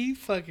 Like, Yes. he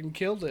fucking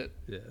killed it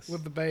Yes.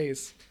 with the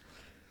bass.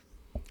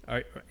 All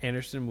right,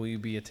 Anderson, will you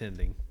be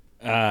attending?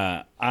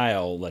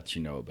 I'll let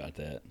you know about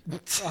that.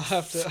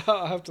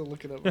 I'll have to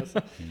look it up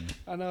myself.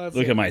 I know it's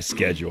Look at my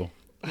schedule.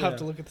 I'll have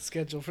to look at the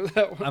schedule for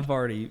that one. I've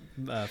already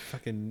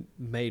fucking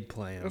made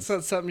plans. That's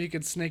not something you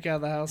could sneak out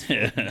of the house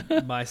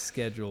for. My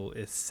schedule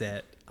is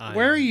set. I'm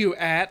Where are you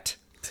at?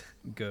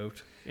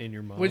 goat and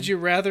your mom? Would you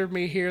rather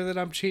me hear that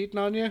I'm cheating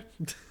on you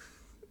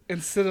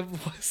instead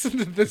of listen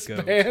to this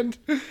Goat. band?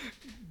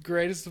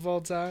 Greatest of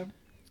all time.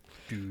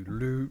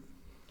 Doodaloo,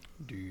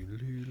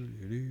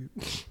 doodaloo.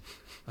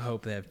 I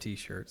hope they have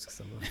T-shirts because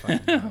I'm gonna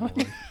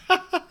fucking buy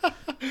one.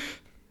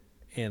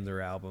 And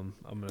their album.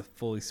 I'm gonna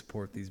fully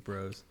support these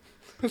bros.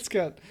 It's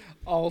got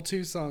all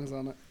 2 songs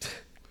on it.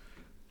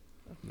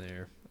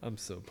 There, I'm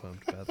so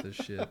pumped about this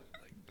shit. Like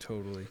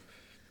totally.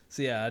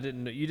 So yeah,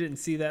 you didn't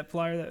see that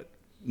flyer? That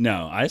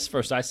No, that's the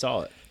first I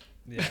saw it.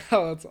 yeah,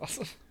 Oh, that's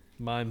awesome.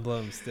 mind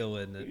blown still,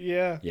 isn't it?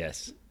 Yeah.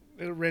 Yes.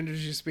 It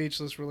renders you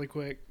speechless really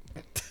quick.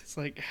 It's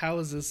like, how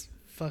is this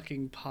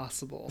fucking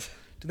possible?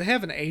 Do they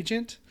have an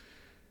agent?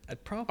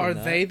 I'd probably Are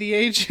not. they the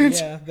agent?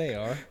 Yeah, they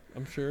are.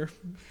 I'm sure.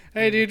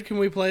 Hey, dude, can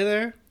we play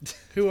there?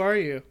 Who are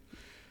you?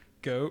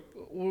 Goat.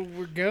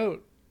 We're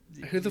Goat.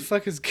 Who the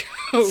fuck is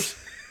Goat?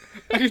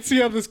 I can see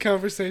how this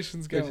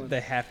conversation's going. They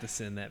have to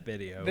send that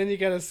video. Then you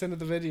gotta send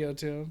the video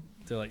to him.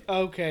 They're like,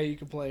 Okay, you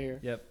can play here.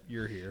 "Yep,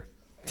 you're here."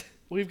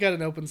 We've got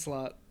an open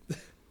slot.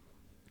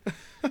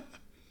 All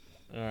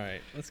right,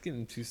 let's get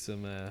into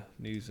some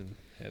news and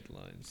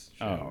headlines.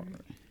 shall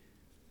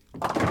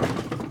Oh.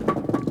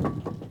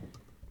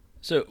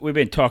 So we've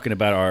been talking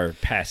about our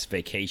past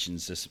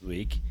vacations this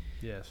week.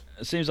 we? Yes.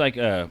 It seems like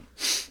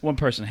one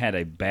person had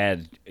a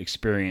bad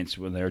experience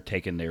when they were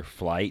taking their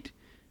flight.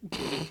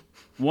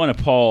 One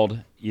appalled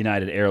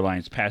United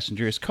Airlines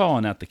passenger is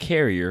calling out the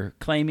carrier,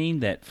 claiming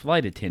that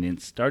flight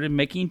attendants started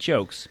making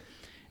jokes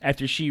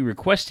after she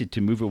requested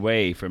to move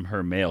away from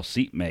her male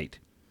seatmate.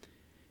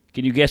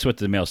 Can you guess what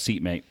the male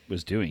seatmate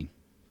was doing?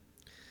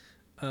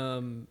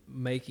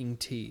 Making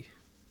tea.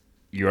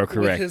 You are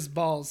correct. With his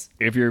balls.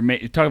 If you're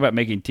talking about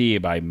making tea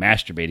by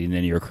masturbating,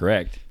 then you're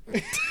correct.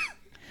 The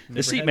Never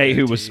had seatmate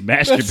no who was tea.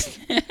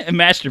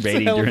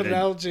 masturbating Hell of an during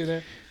analogy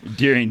there.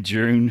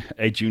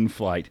 a June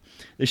flight.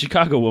 The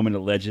Chicago woman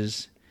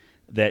alleges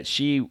that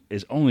she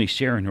is only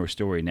sharing her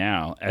story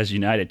now, as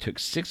United took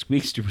 6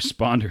 weeks to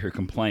respond to her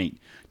complaint,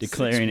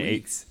 declaring 6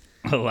 weeks.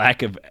 a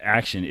lack of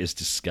action is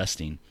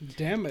disgusting.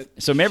 Damn it.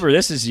 So remember,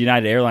 this is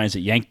United Airlines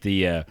that yanked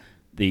the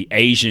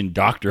Asian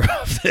doctor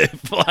off the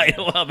flight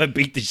and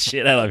beat the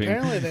shit out of him.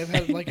 Apparently they've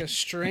had like a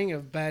string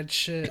of bad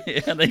shit.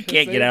 Yeah, they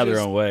can't get out of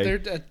their own way.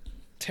 They're a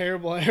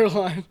terrible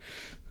airline.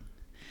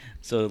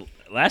 So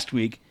last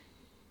week,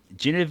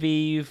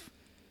 Genevieve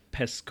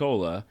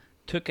Pescola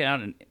took to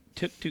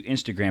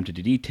Instagram to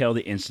detail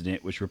the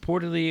incident, which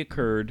reportedly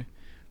occurred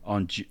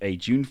on a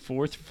June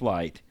 4th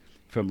flight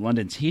from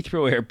London's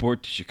Heathrow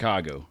Airport to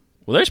Chicago.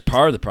 Well, there's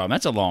part of the problem.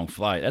 That's a long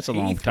flight. That's a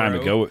long time to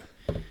Heathrow. go.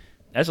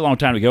 That's a long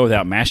time to go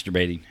without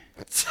masturbating.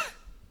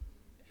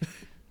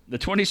 The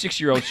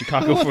 26-year-old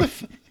Chicago.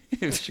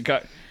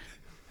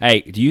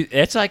 Hey,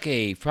 That's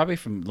like probably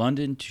from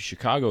London to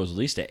Chicago is at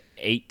least an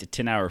 8 to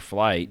 10 hour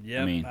flight.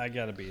 Yep, I mean, I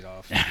gotta beat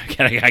off.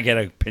 I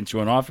gotta pinch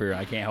one off here.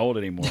 I can't hold it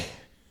anymore.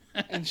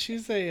 And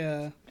she's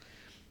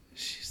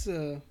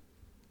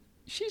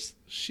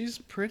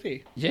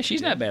pretty.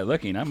 She's not bad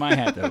looking. I might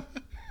have to.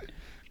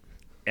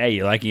 Hey,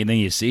 you like anything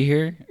you see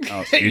here?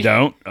 Oh, you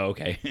don't?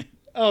 Okay.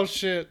 Oh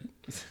shit.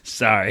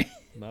 Sorry.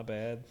 My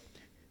bad.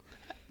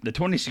 The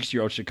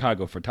 26-year-old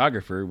Chicago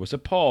photographer was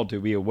appalled to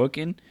be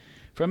awoken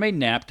from a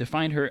nap to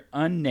find her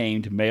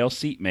unnamed male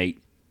seatmate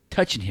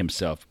touching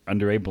himself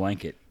under a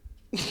blanket.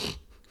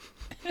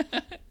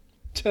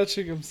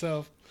 Touching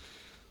himself.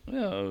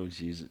 Oh,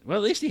 Jesus. Well,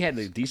 at least he had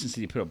the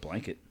decency to put a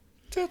blanket.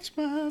 Touch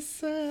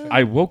myself.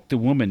 I woke the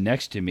woman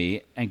next to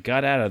me and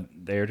got out of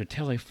there to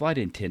tell a flight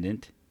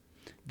attendant.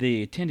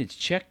 The attendants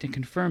checked and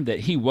confirmed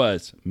that he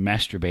was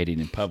masturbating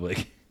in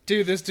public.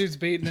 Dude, this dude's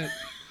beating it.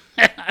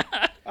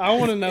 I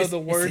want to know the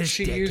words his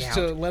she dick used out.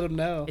 to let him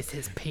know. It's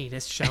his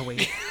penis showing.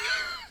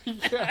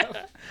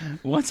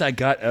 Once I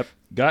got up,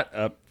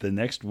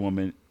 the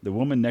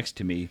woman next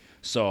to me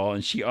saw,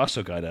 and she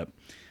also got up.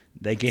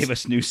 They gave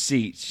us new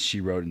seats,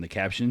 she wrote in the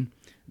caption.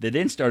 They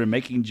then started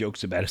making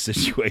jokes about a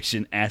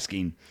situation,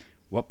 asking,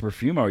 "What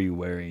perfume are you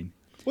wearing?"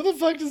 What the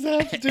fuck does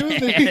that have to do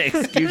with And it?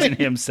 excusing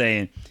him,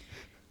 saying,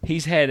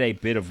 "He's had a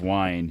bit of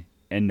wine,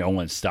 and no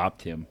one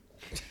stopped him."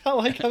 I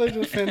like how they're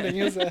defending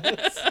his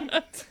ass.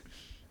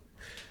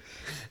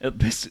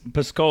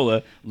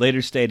 Piscola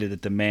later stated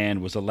that the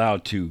man was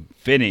allowed to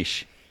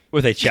finish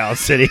with a child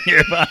sitting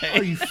nearby.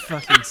 Are you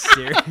fucking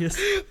serious?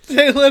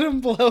 They let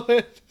him blow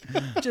it.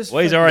 Just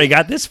Well, he's already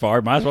got this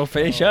far. Might as well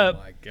finish oh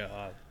up. my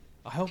god!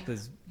 I hope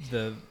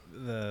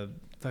the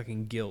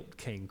fucking guilt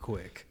came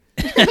quick.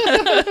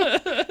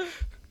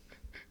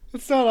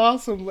 It's not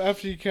awesome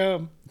after you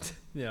come.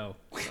 No.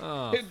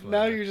 Oh,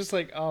 Now fuck. you're just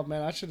like, oh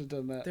man, I should have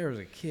done that. There was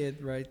a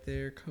kid right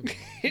there. Come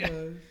on.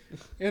 bud.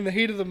 In the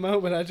heat of the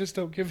moment, I just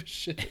don't give a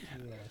shit.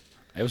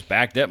 It was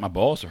backed up. My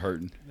balls are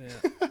hurting.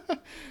 Yeah.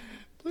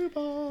 Blue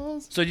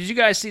balls. So, did you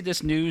guys see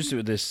this news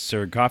with this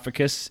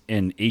sarcophagus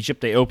in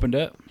Egypt? They opened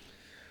up.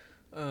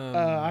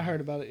 I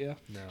heard about it, yeah.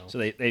 No. So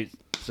they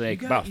say You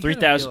gotta- about you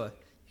 3,000. gotta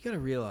You gotta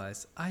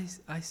realize, I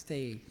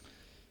stay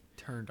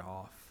turned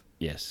off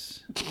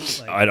Yes,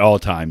 like, at all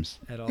times.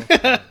 at all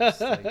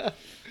times. Like,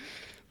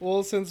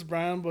 Well, since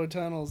Brian Boy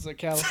Tunnel's at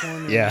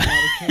California, Yeah.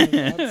 not at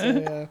Canada, I'd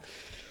say,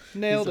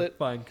 nailed he's a it.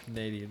 fine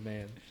Canadian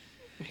man.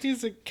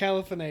 He's a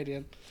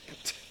Californian.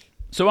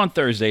 So on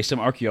Thursday, some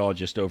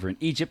archaeologists over in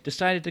Egypt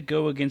decided to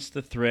go against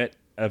the threat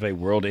of a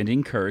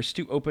world-ending curse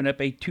to open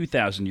up a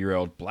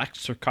 2,000-year-old black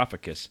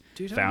sarcophagus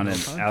Dude, found I in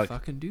don't know if I'd Alex.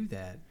 fucking do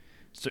that.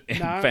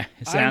 I remember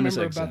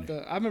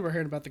I remember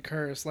hearing about the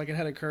curse. Like it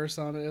had a curse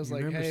on it. It was You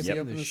like, remember hey, if seeing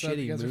you open the this up,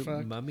 you shitty guys are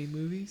fucked. mummy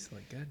movies?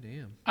 Like,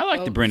 goddamn. I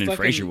like the Brendan fucking-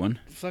 Fraser one.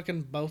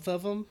 Fucking both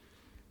of them.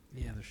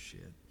 Yeah, they're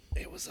shit.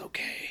 It was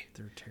okay.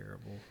 They're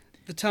terrible.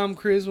 The Tom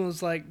Cruise one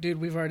was like, dude,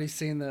 we've already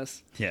seen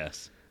this.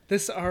 Yes.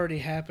 This already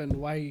happened.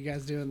 Why are you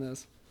guys doing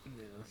this?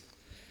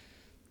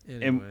 Yeah.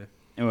 Anyway.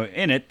 And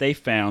in it, they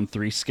found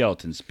 3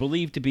 skeletons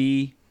believed to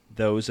be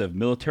those of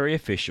military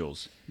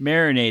officials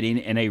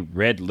marinating in a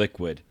red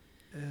liquid.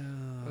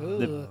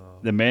 Ugh.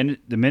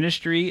 The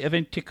Ministry of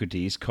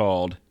Antiquities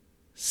called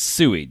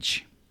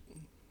sewage.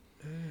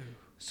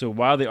 So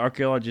while the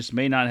archaeologists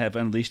may not have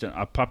unleashed an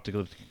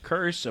apocalyptic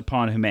curse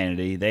upon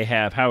humanity, they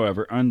have,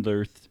 however,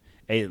 unearthed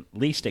at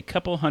least a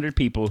couple hundred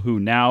people who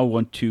now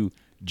want to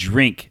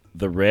drink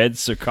the red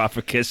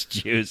sarcophagus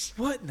juice.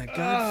 What in the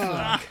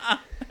god fuck?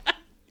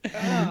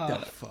 What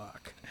the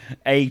fuck?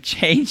 A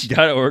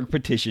Change.org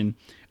petition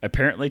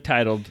apparently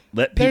titled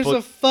 "Let There's People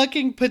a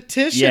fucking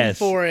petition Yes.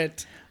 for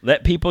it.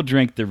 Let People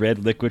Drink the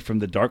Red Liquid from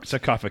the Dark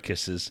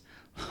Sarcophaguses,"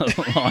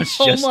 launched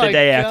Oh just my the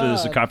day after the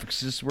God.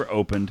 sarcophaguses were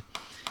opened.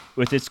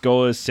 With its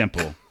goal is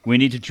simple: we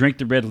need to drink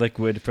the red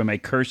liquid from a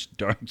cursed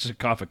dark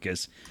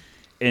sarcophagus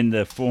in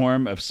the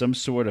form of some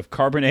sort of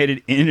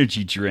carbonated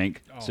energy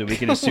drink, so we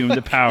can assume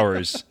the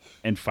powers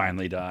and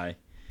finally die.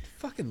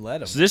 Fucking let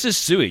him. So this is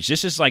sewage.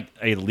 This is like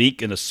a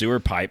leak in a sewer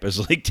pipe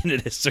has leaked into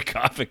this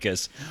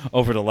sarcophagus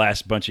over the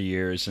last bunch of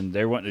years, and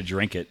they're wanting to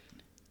drink it.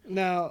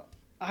 Now,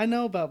 I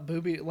know about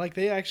booby. Like,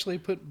 they actually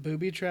put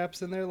booby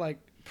traps in there, like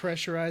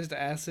pressurized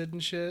acid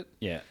and shit.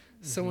 Yeah.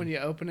 So when you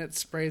open it, it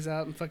sprays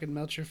out and fucking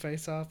melts your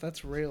face off.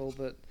 That's real,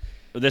 but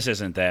But this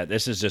isn't that.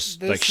 This is just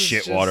This like is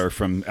shit just- water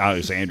from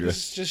Alexandria.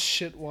 this is just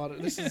shit water.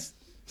 This is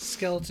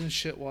skeleton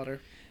shit water.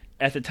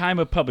 At the time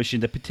of publishing,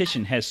 the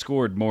petition has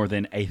scored more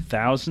than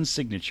 1,000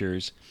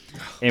 signatures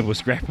and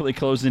was rapidly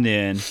closing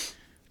in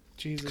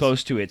Jesus.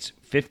 close to its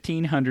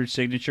 1,500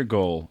 signature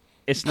goal.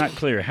 It's not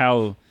clear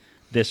how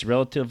this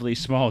relatively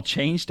small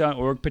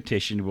Change.org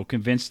petition will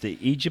convince the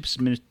Egypt's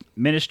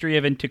Ministry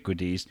of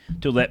Antiquities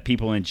to let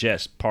people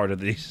ingest part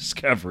of the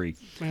discovery.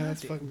 Man,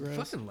 that's fucking gross.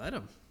 Fucking let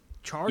him.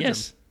 Charge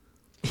Yes.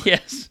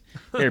 Yes.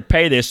 Here,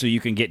 pay this so you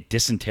can get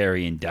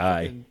dysentery and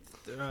die. him.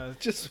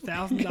 Just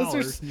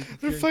 $1,000.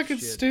 They're fucking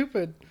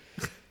stupid.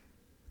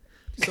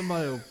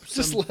 Somebody, will,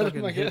 Just some let 'em,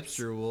 fucking I guess.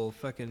 hipster will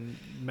fucking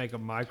make a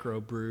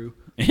micro brew.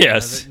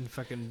 Yes. Have it and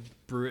fucking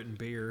brew it in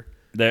beer.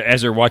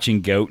 As they're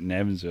watching Goat in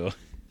Evansville.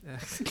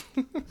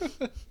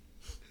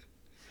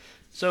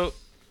 So,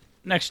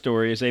 next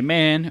story is a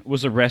man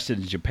was arrested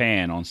in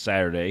Japan on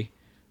Saturday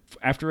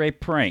after a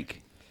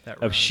prank That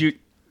of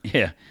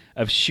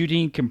rhymed.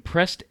 shooting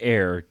compressed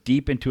air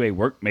deep into a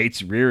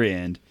workmate's rear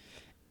end,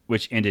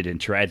 which ended in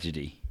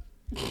tragedy.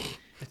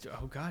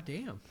 Oh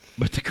goddamn!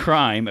 But the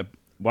crime,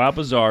 while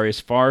bizarre, is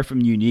far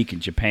from unique in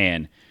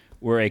Japan,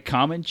 where a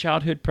common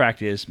childhood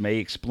practice may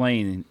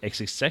explain a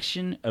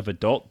succession of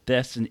adult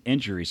deaths and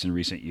injuries in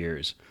recent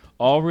years,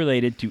 all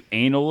related to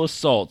anal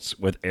assaults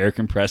with air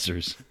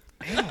compressors.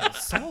 Anal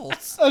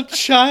assaults. A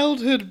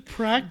childhood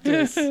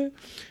practice.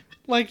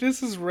 Like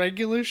this is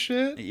regular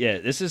shit. Yeah,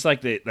 this is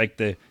like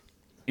the.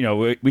 You know,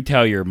 we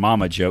tell your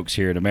mama jokes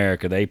here in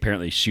America. They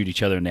apparently shoot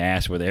each other in the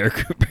ass with air Why do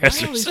all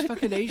compressors. these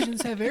fucking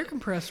Asians have air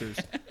compressors?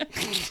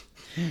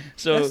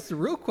 So That's the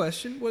real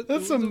question.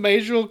 That's a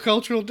major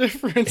cultural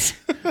difference.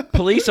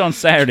 police on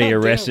Saturday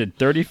Goddamn. arrested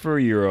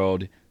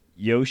 34-year-old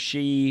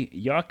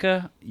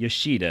Yoshiyaka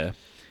Yoshida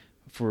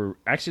for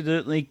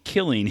accidentally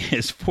killing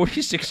his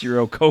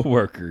 46-year-old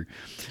coworker.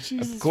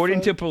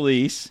 According to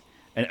police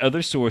and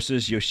other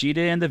sources,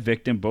 Yoshida and the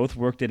victim both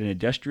worked at an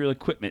industrial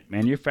equipment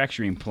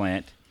manufacturing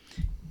plant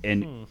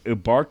in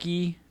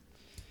Ibaraki,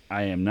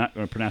 I am not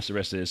going to pronounce the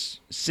rest of this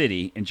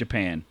city, in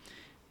Japan.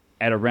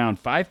 At around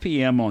 5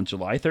 p.m. on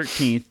July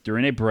 13th,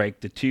 during a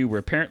break, the two were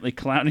apparently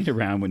clowning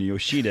around when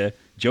Yoshida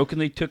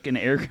jokingly took an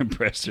air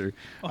compressor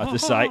off the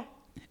site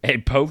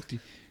and poked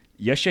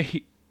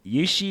Yoshimura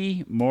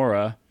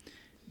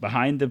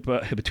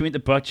between the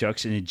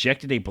buttocks and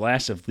injected a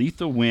blast of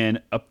lethal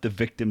wind up the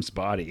victim's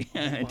body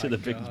into the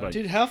victim's body.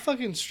 Dude, how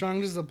fucking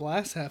strong does the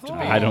blast have to be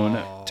I don't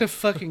know. to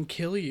fucking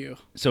kill you?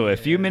 So a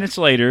few minutes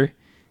later,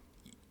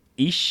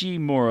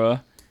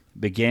 Ishimura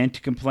began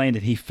to complain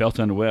that he felt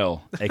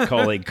unwell. A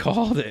colleague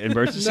called the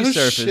emergency No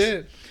service,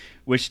 shit.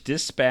 which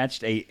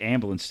dispatched an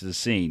ambulance to the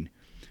scene.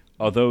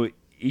 Although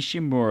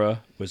Ishimura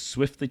was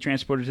swiftly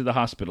transported to the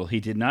hospital, he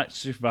did not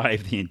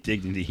survive the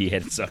indignity he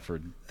had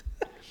suffered.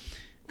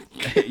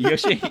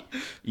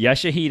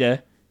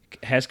 Yoshihide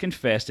has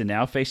confessed and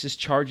now faces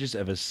charges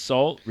of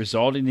assault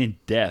resulting in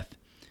death.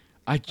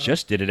 I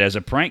just did it as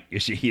a prank,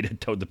 Yoshihide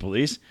told the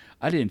police.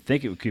 I didn't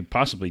think it could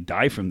possibly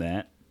die from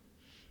that.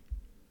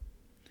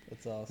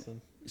 That's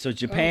awesome. So Oh,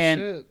 Japan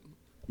shit.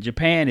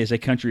 Japan is a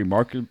country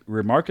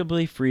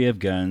remarkably free of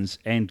guns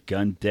and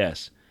gun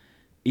deaths.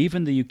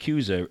 Even the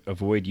Yakuza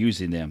avoid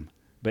using them.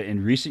 But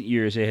in recent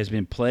years, it has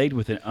been plagued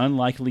with an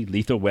unlikely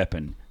lethal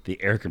weapon,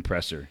 the air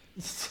compressor.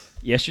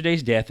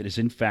 Yesterday's death is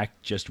in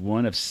fact just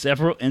one of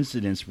several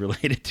incidents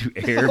related to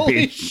air Holy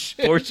being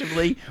shit.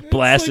 forcibly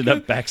blasted like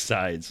up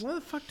backsides. Why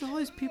the fuck do all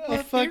these people A have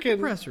air fucking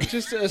compressors?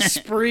 just a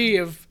spree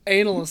of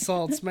anal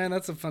assaults, man.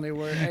 That's a funny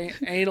word.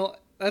 Anal.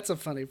 That's a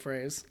funny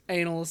phrase.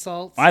 Anal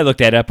assaults. I look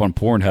that up on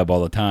Pornhub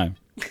all the time.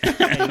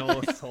 Anal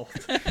assault.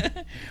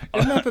 Isn't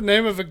that the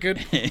name of a good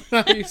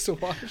porn I used to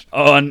watch?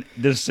 On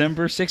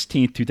December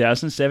 16th,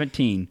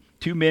 2017,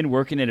 two men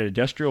working at an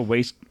industrial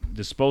waste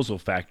disposal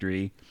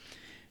factory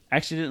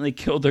accidentally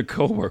killed their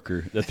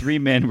coworker. The three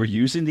men were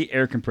using the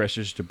air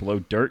compressors to blow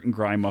dirt and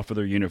grime off of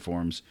their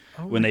uniforms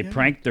when they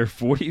pranked their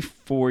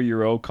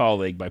 44-year-old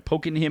colleague by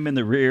poking him in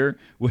the rear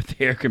with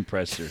the air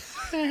compressor.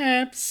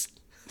 Perhaps.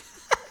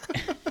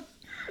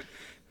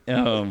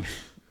 Oh,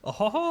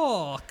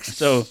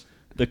 So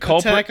the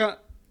culprit, Attack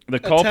the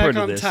culprit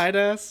on of this, tight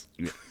ass.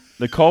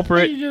 the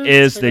culprit How you doing?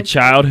 is the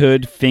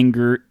childhood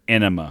finger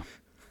enema.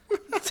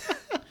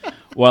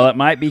 While it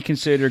might be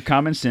considered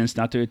common sense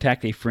not to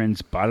attack a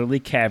friend's bodily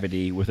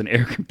cavity with an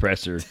air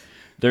compressor,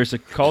 there's a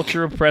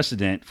cultural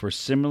precedent for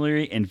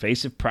similarly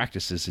invasive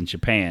practices in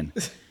Japan.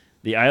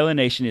 The island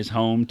nation is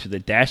home to the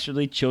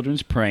dastardly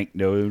children's prank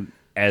known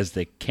as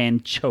the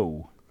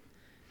kancho.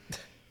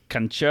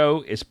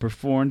 Kancho is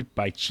performed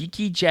by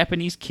cheeky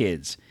Japanese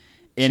kids.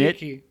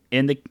 Cheeky.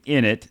 In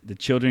it, the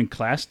children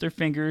clasp their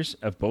fingers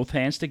of both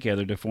hands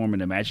together to form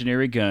an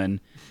imaginary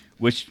gun,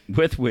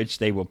 with which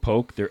they will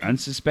poke their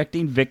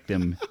unsuspecting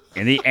victim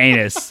in the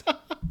anus,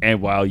 and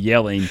while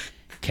yelling,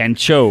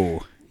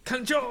 "Kancho."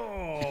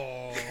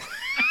 Kanjo!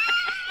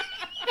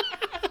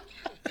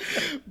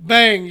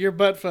 Bang, your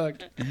butt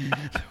fucked.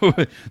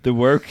 the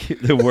word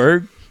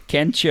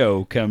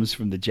 "kancho" comes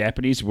from the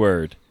Japanese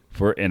word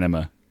for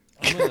enema.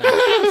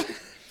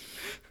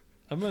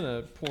 I'm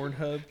gonna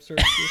Pornhub search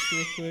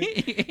this real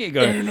quick. You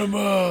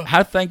go,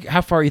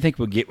 How far you think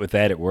we'll get with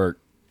that at work?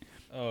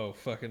 Oh,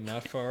 fucking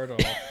not far at all.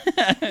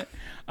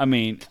 I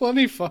mean,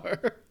 Plenty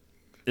far.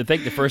 I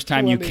think the first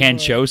time you Plenty can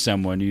far. show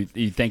someone, you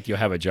think you'll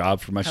have a job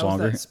for much How's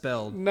longer. that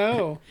spelled?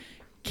 No.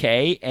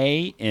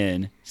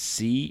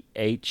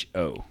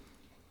 Kancho.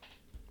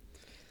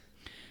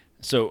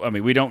 So I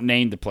mean, we don't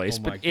name the place,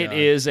 Oh my but it God.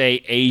 is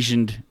a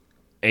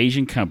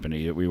Asian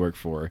company that we work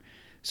for.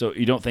 So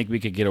you don't think we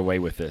could get away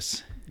with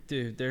this?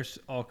 Dude, there's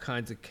all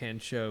kinds of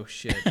Kensho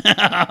shit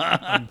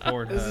on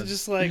Pornhub. Is it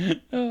just like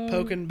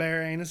poking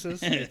bear anuses?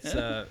 It's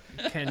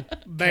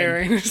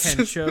Bear anuses.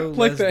 Kensho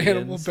like the lesbians.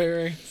 animal bear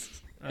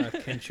anus.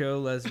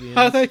 Kensho lesbians.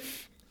 How they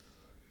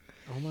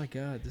Oh my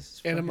god, this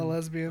is Anima fucking-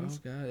 lesbians?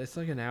 Oh god, it's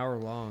like an hour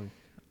long.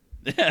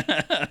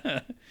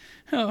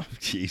 Oh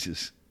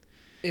Jesus!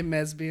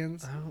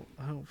 Imesbians.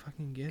 I don't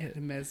fucking get it.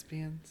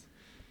 Imesbians.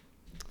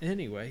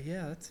 Anyway,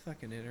 yeah, that's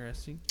fucking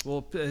interesting.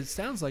 Well, it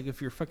sounds like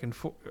if you're fucking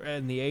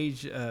in the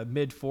age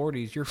mid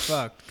 40s, you're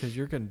fucked because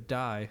you're gonna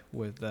die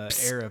with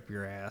air up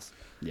your ass.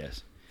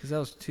 Yes. Because that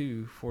was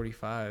two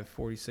 45,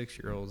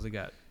 46-year-olds that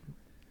got.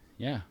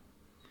 Yeah.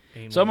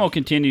 Anal. So I'm gonna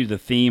continue the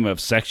theme of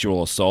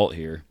sexual assault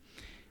here.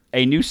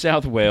 A New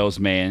South Wales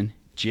man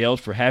jailed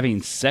for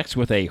having sex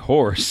with a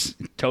horse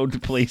told the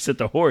police that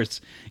the horse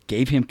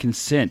gave him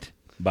consent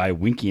by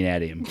winking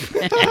at him.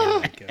 Oh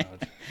my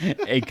god.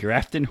 A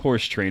Grafton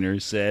horse trainer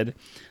said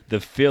the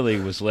filly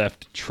was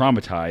left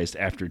traumatized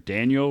after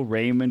Daniel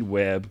Raymond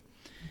Webb,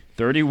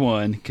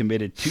 31,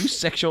 committed 2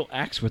 sexual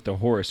acts with the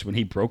horse when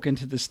he broke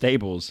into the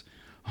stables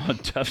on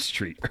Duff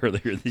Street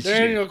earlier this year.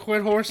 Daniel,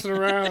 quit horsing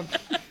around.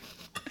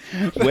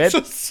 Webb,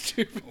 So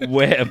stupid.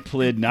 Webb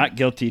pled not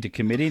guilty to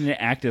committing an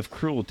act of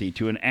cruelty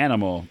to an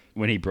animal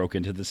when he broke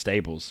into the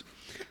stables.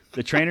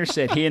 The trainer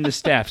said he and the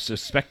staff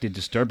suspected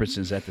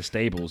disturbances at the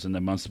stables in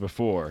the months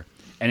before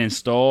and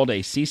installed a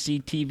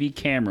CCTV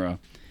camera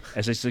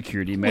as a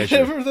security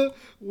measure.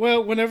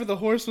 Whenever the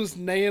horse was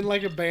neighing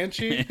like a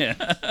banshee.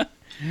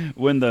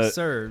 When the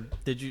Sir,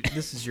 did you?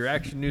 This is your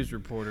Action News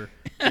reporter.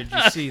 Did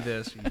you see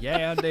this?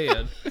 Yeah, I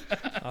did.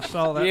 I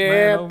saw that Yeah,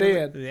 man I over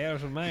did. there. Yeah, there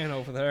was a man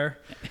over there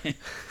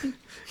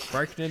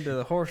breaking into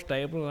the horse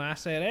stable, and I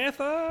said,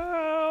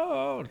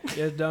 Ethel,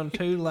 it's done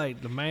too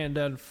late. The man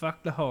done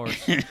fucked the horse.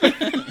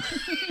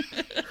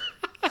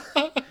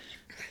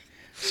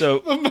 so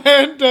The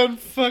man done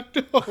fucked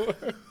a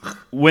horse.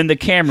 when the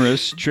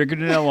cameras triggered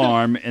an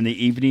alarm in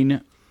the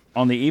evening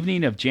on the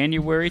evening of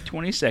January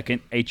 22nd,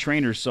 a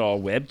trainer saw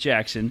Webb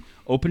Jackson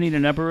opening a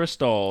number of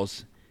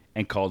stalls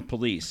and called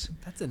police.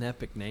 That's an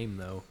epic name,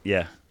 though.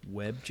 Yeah.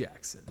 Webb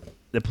Jackson.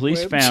 The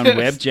police Webb found Jackson.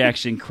 Webb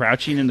Jackson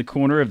crouching in the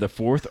corner of the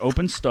 4th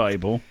open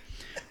stable,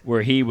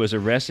 where he was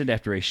arrested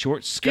after a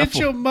short Get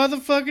scuffle. your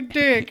motherfucking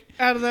dick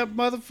out of that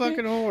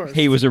motherfucking horse.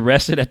 He was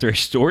arrested after a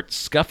short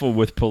scuffle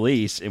with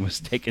police and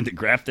was taken to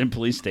Grafton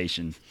Police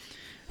Station.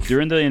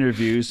 During the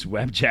interviews,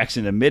 Webb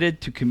Jackson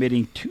admitted to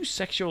committing 2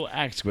 sexual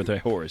acts with a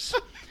horse.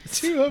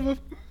 2 of them.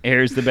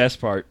 Here's the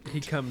best part. He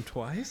come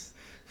twice?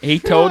 He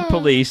told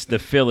police the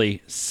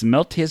filly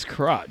smelt his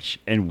crotch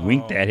and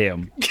winked at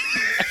him,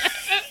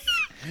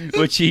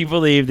 which he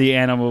believed the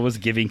animal was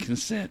giving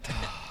consent.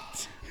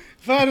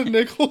 If I had a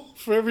nickel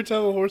for every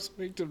time a horse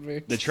winked at me.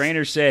 The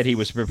trainer said he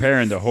was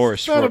preparing the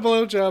horse If I had a for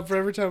blowjob for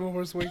every time a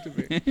horse winked at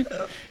me.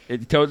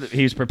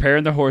 he was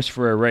preparing the horse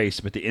for a race,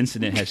 but the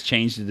incident has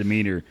changed the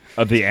demeanor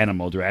of the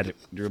animal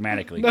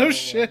dramatically. No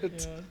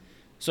shit.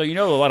 So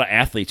a lot of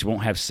athletes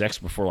won't have sex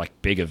before like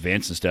big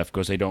events and stuff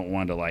because they don't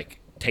want to like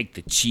take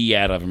the chi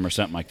out of him or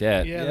something like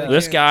that. Yeah, Yeah. they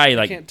This can't- guy they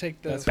like can't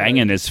take the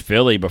banging his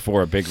filly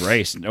before a big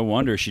race. No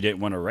wonder she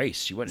didn't want to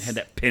race. She wouldn't have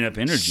had that pin up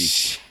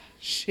energy.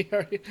 She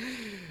already.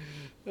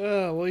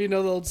 Oh, well, you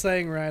know the old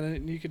saying,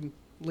 Ryan. You can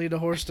lead a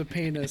horse to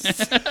penis.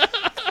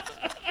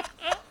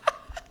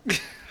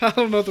 I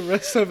don't know the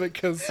rest of it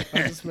because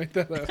I just made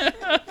that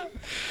up.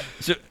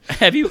 So,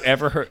 have you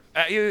ever heard?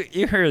 You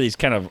hear these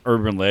kind of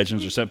urban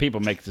legends, or some people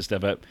make this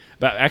stuff up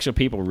about actual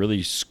people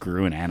really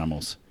screwing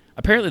animals.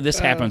 Apparently, this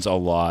happens a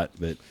lot,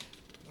 but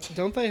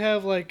Don't they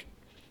have like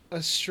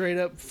a straight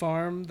up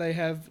farm they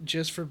have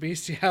just for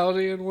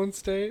bestiality in one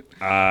state?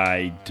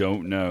 I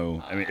don't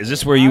know. I mean, is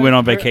this where you went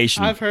on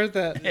vacation? I've heard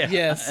that.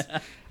 Yes,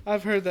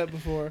 I've heard that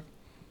before.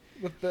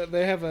 But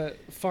they have a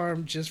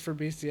farm just for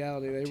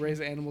bestiality. They raise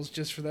animals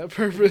just for that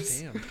purpose.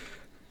 Damn.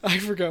 I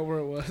forgot where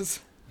it was.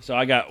 So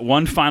I got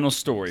one final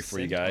story for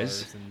you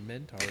guys. Centaurs and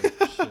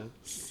Minotaurs and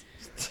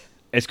shit.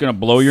 It's gonna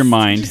blow your Did you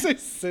mind. say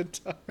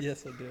centaur?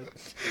 Yes, I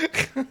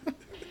did.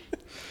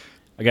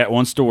 I got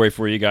one story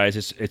for you guys.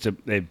 It's a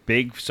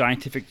big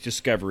scientific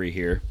discovery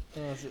here.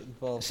 Oh, does it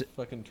involve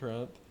fucking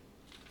Trump?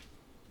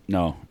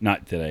 No,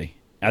 not today.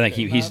 I think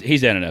Okay.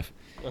 he's done enough.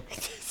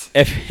 Okay.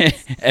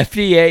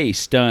 FDA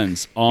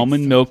stuns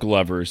almond milk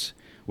lovers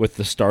with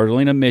the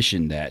startling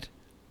admission that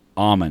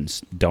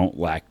almonds don't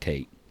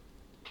lactate.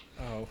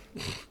 Oh.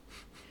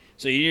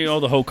 So you know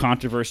the whole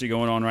controversy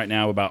going on right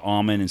now about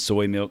almond and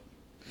soy milk.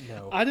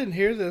 No. I didn't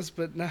hear this,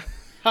 but now,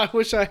 I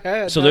wish I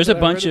had. So now there's a that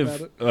I bunch read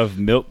about of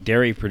it. milk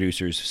dairy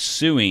producers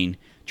suing,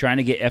 trying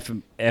to get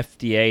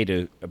FDA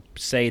to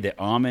say that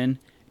almond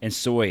and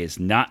soy is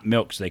not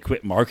milk, so they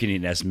quit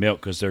marketing it as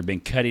milk because they've been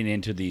cutting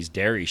into these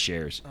dairy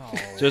shares.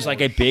 So it's like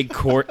a big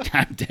court.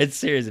 I'm dead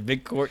serious. A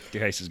big court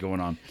case is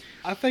going on.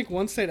 I think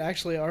one state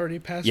actually already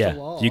passed Yeah, a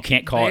law. you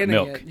can't call it banning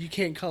milk. You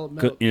can't call it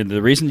 'Cause, milk.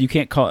 the reason you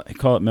can't call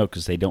it milk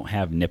is they don't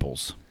have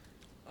nipples.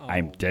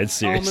 I'm dead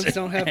serious. Almonds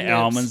don't have nips.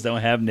 Almonds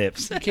don't have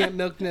nips. You can't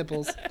milk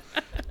nipples.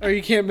 Or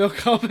you can't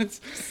milk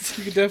almonds.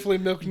 You can definitely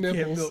milk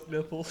nipples.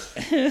 nipples.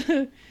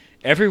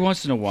 Every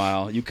once in a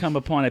while, you come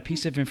upon a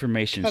piece of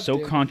information God so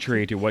damn it.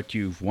 contrary to what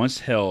you've once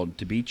held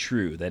to be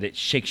true that it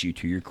shakes you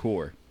to your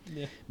core.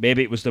 Yeah.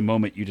 Maybe it was the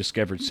moment you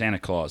discovered Santa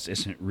Claus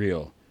isn't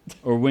real,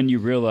 or when you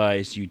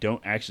realized you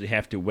don't actually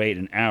have to wait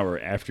an hour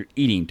after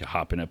eating to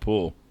hop in a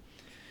pool.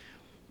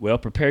 Well,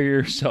 prepare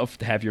yourself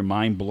to have your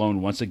mind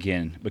blown once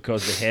again,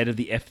 because the head of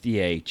the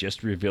FDA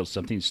just revealed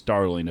something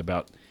startling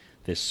about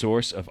this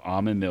source of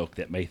almond milk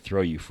that may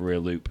throw you for a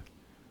loop.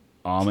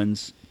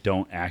 Almonds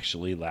don't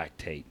actually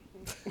lactate.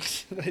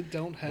 They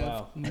don't have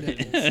Wow.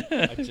 nipples.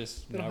 I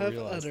just They don't now have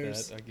realized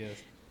udders. that, I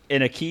guess.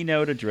 In a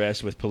keynote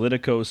address with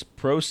Politico's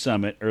Pro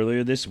Summit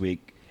earlier this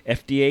week,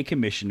 FDA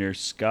Commissioner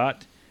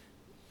Scott,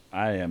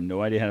 I have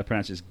no idea how to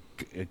pronounce this,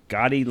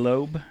 Gottlieb,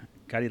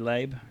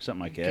 something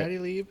like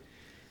that.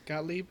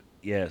 Gottlieb?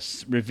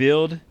 Yes,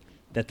 revealed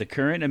that the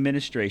current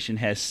administration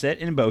has set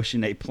in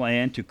motion a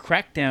plan to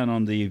crack down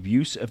on the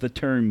abuse of the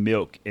term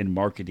milk in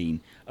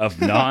marketing of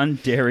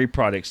non-dairy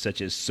products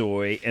such as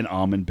soy and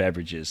almond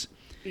beverages.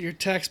 Your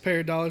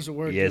taxpayer dollars at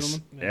work, Yes,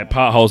 gentlemen. that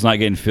pothole's not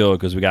getting filled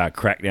because we got to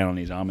crack down on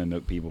these almond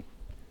milk people.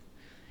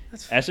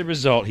 As a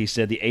result, he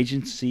said the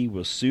agency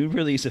will soon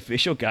release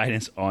official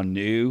guidance on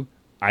new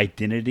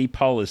identity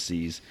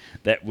policies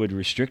that would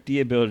restrict the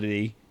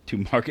ability to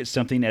market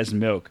something as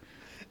milk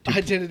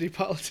Identity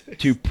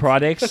politics. to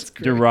products That's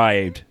great.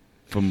 derived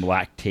from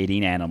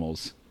lactating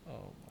animals.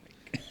 Oh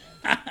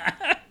my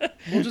god.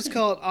 We'll just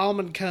call it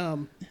almond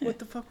cum. What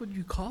the fuck would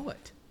you call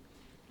it?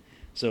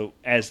 So,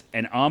 as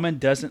an almond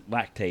doesn't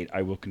lactate,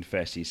 I will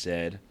confess, he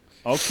said.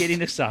 All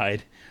kidding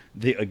aside,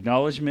 the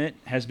acknowledgement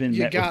has been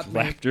You met got with me.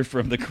 laughter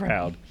from the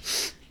crowd.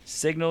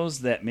 Signals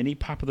that many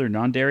popular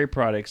non-dairy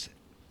products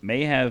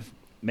may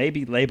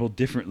be labeled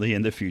differently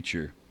in the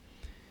future.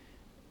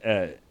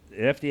 The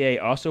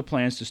FDA also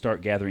plans to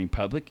start gathering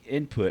public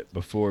input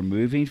before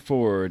moving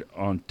forward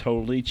on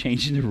totally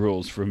changing the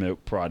rules for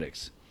milk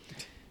products.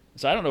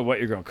 So I don't know what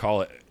you're going to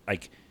call it.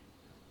 Like,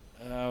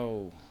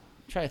 I'm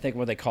trying to think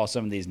what they call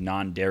some of these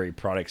non-dairy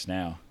products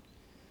now.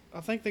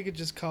 I think they could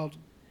just call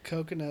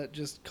coconut.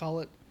 Just call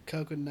it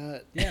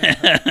coconut.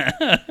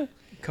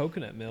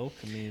 Coconut milk.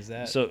 I mean, is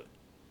that So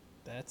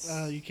that's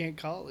You can't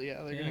call it.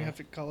 Yeah, they're Yeah. gonna have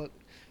to call it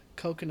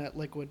coconut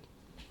liquid.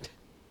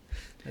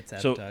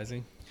 that's So-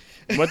 advertising?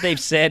 what they've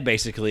said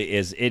basically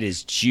is it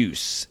is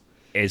juice.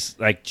 It's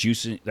like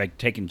juice, like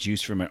taking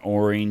juice from an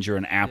orange or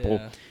an apple.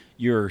 Yeah.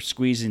 You're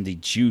squeezing the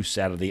juice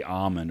out of the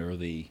almond or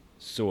the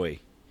soy,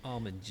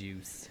 Almond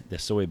juice. the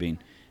soybean.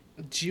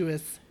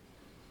 Jeweth.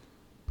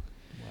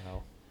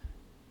 Wow.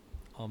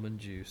 Almond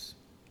juice.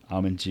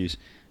 Almond juice,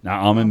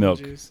 not almond milk.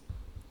 Juice.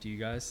 Do you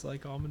guys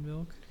like almond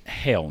milk?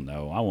 Hell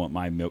no. I want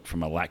my milk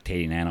from a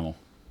lactating animal.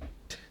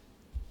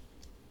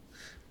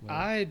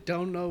 I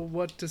don't know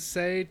what to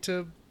say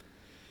to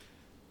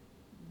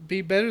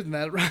be better than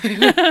that,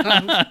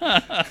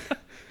 Ryan.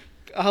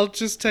 I'll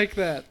just take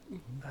that.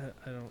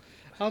 I don't.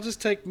 I'll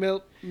just take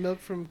milk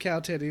from cow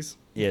titties.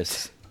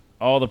 Yes.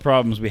 All the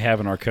problems we have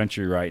in our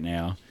country right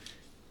now,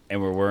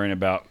 and we're worrying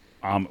about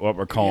what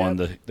we're calling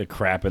the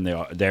crap in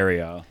the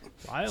dairy aisle.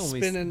 I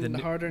only Spending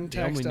the hard-earned the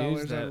tax only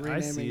news dollars on that I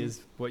see renaming.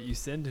 is what you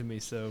send to me.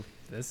 So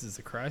this is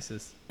a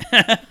crisis.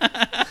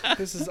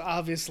 This is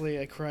obviously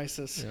a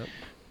crisis. Yep.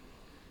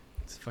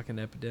 It's a fucking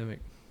epidemic.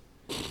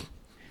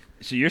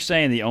 So you're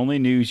saying the only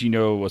news you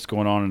know what's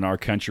going on in our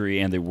country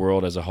and the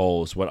world as a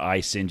whole is what I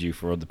send you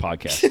for the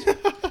podcast.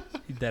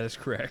 That is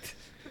correct.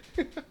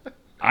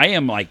 I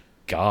am like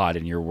God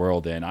in your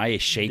world. Then I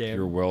shape Damn-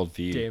 your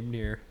worldview. Damn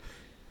near.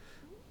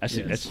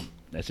 Yes.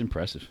 That's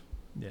impressive.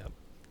 Yeah.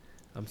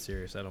 I'm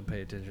serious. I don't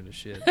pay attention to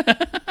shit.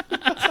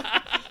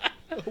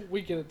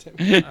 We get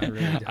it. I really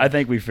don't. I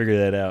think we figured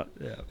that out.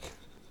 Yeah.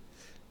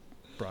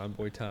 Brian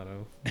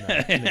Boitano. No,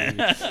 What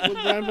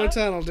Brian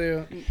Boitano will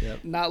do?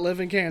 Yep. Not live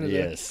in Canada.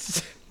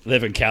 Yes.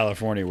 Live in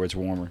California where it's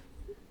warmer.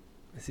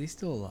 Is he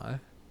still alive?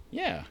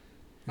 Yeah.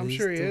 I'm Does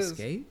sure he still is.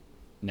 Skate?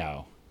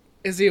 No.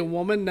 Is he a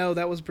woman? No,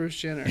 that was Bruce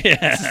Jenner.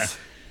 Yeah.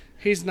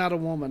 He's not a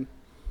woman.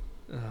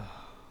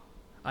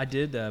 I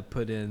did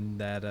put in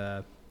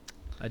that.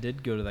 I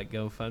did go to that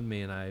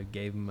GoFundMe and I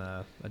gave him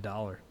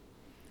 $1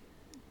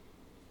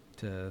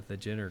 to the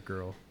Jenner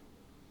girl.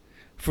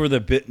 For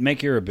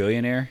make her a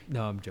billionaire.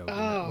 No, I'm joking.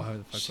 Oh, Why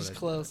the fuck would she's I do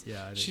close. that?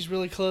 Yeah, I did. She's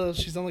really close.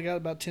 She's only got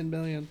about 10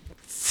 million.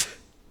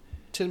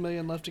 10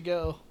 million left to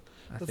go.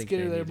 I let's think get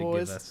they her there, need to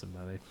boys. Give us some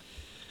money.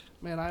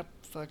 Man, I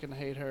fucking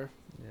hate her.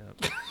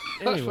 Yeah.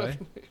 Anyway,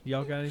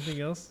 y'all got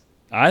anything else?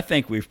 I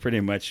think we've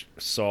pretty much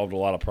solved a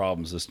lot of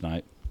problems this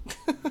night.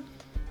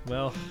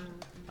 Well,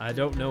 I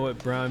don't know what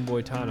Brian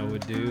Boitano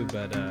would do,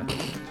 but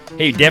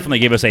He'd definitely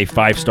give us a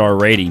 5-star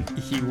rating.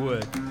 he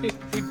would.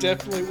 He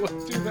definitely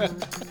would do that.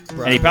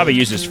 And he probably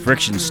uses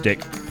friction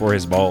stick for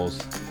his balls.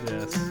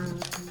 Yes.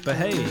 But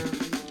hey,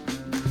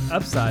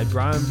 upside,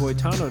 Brian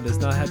Boitano does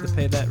not have to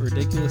pay that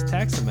ridiculous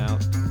tax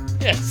amount.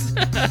 Yes.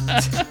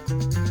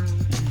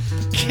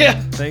 Yeah.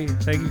 Thank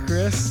you,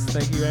 Chris.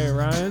 Thank you,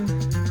 Ryan.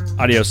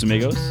 Adios,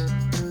 amigos.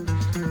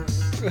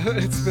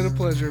 It's been a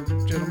pleasure,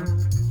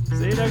 gentlemen.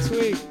 See you next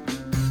week.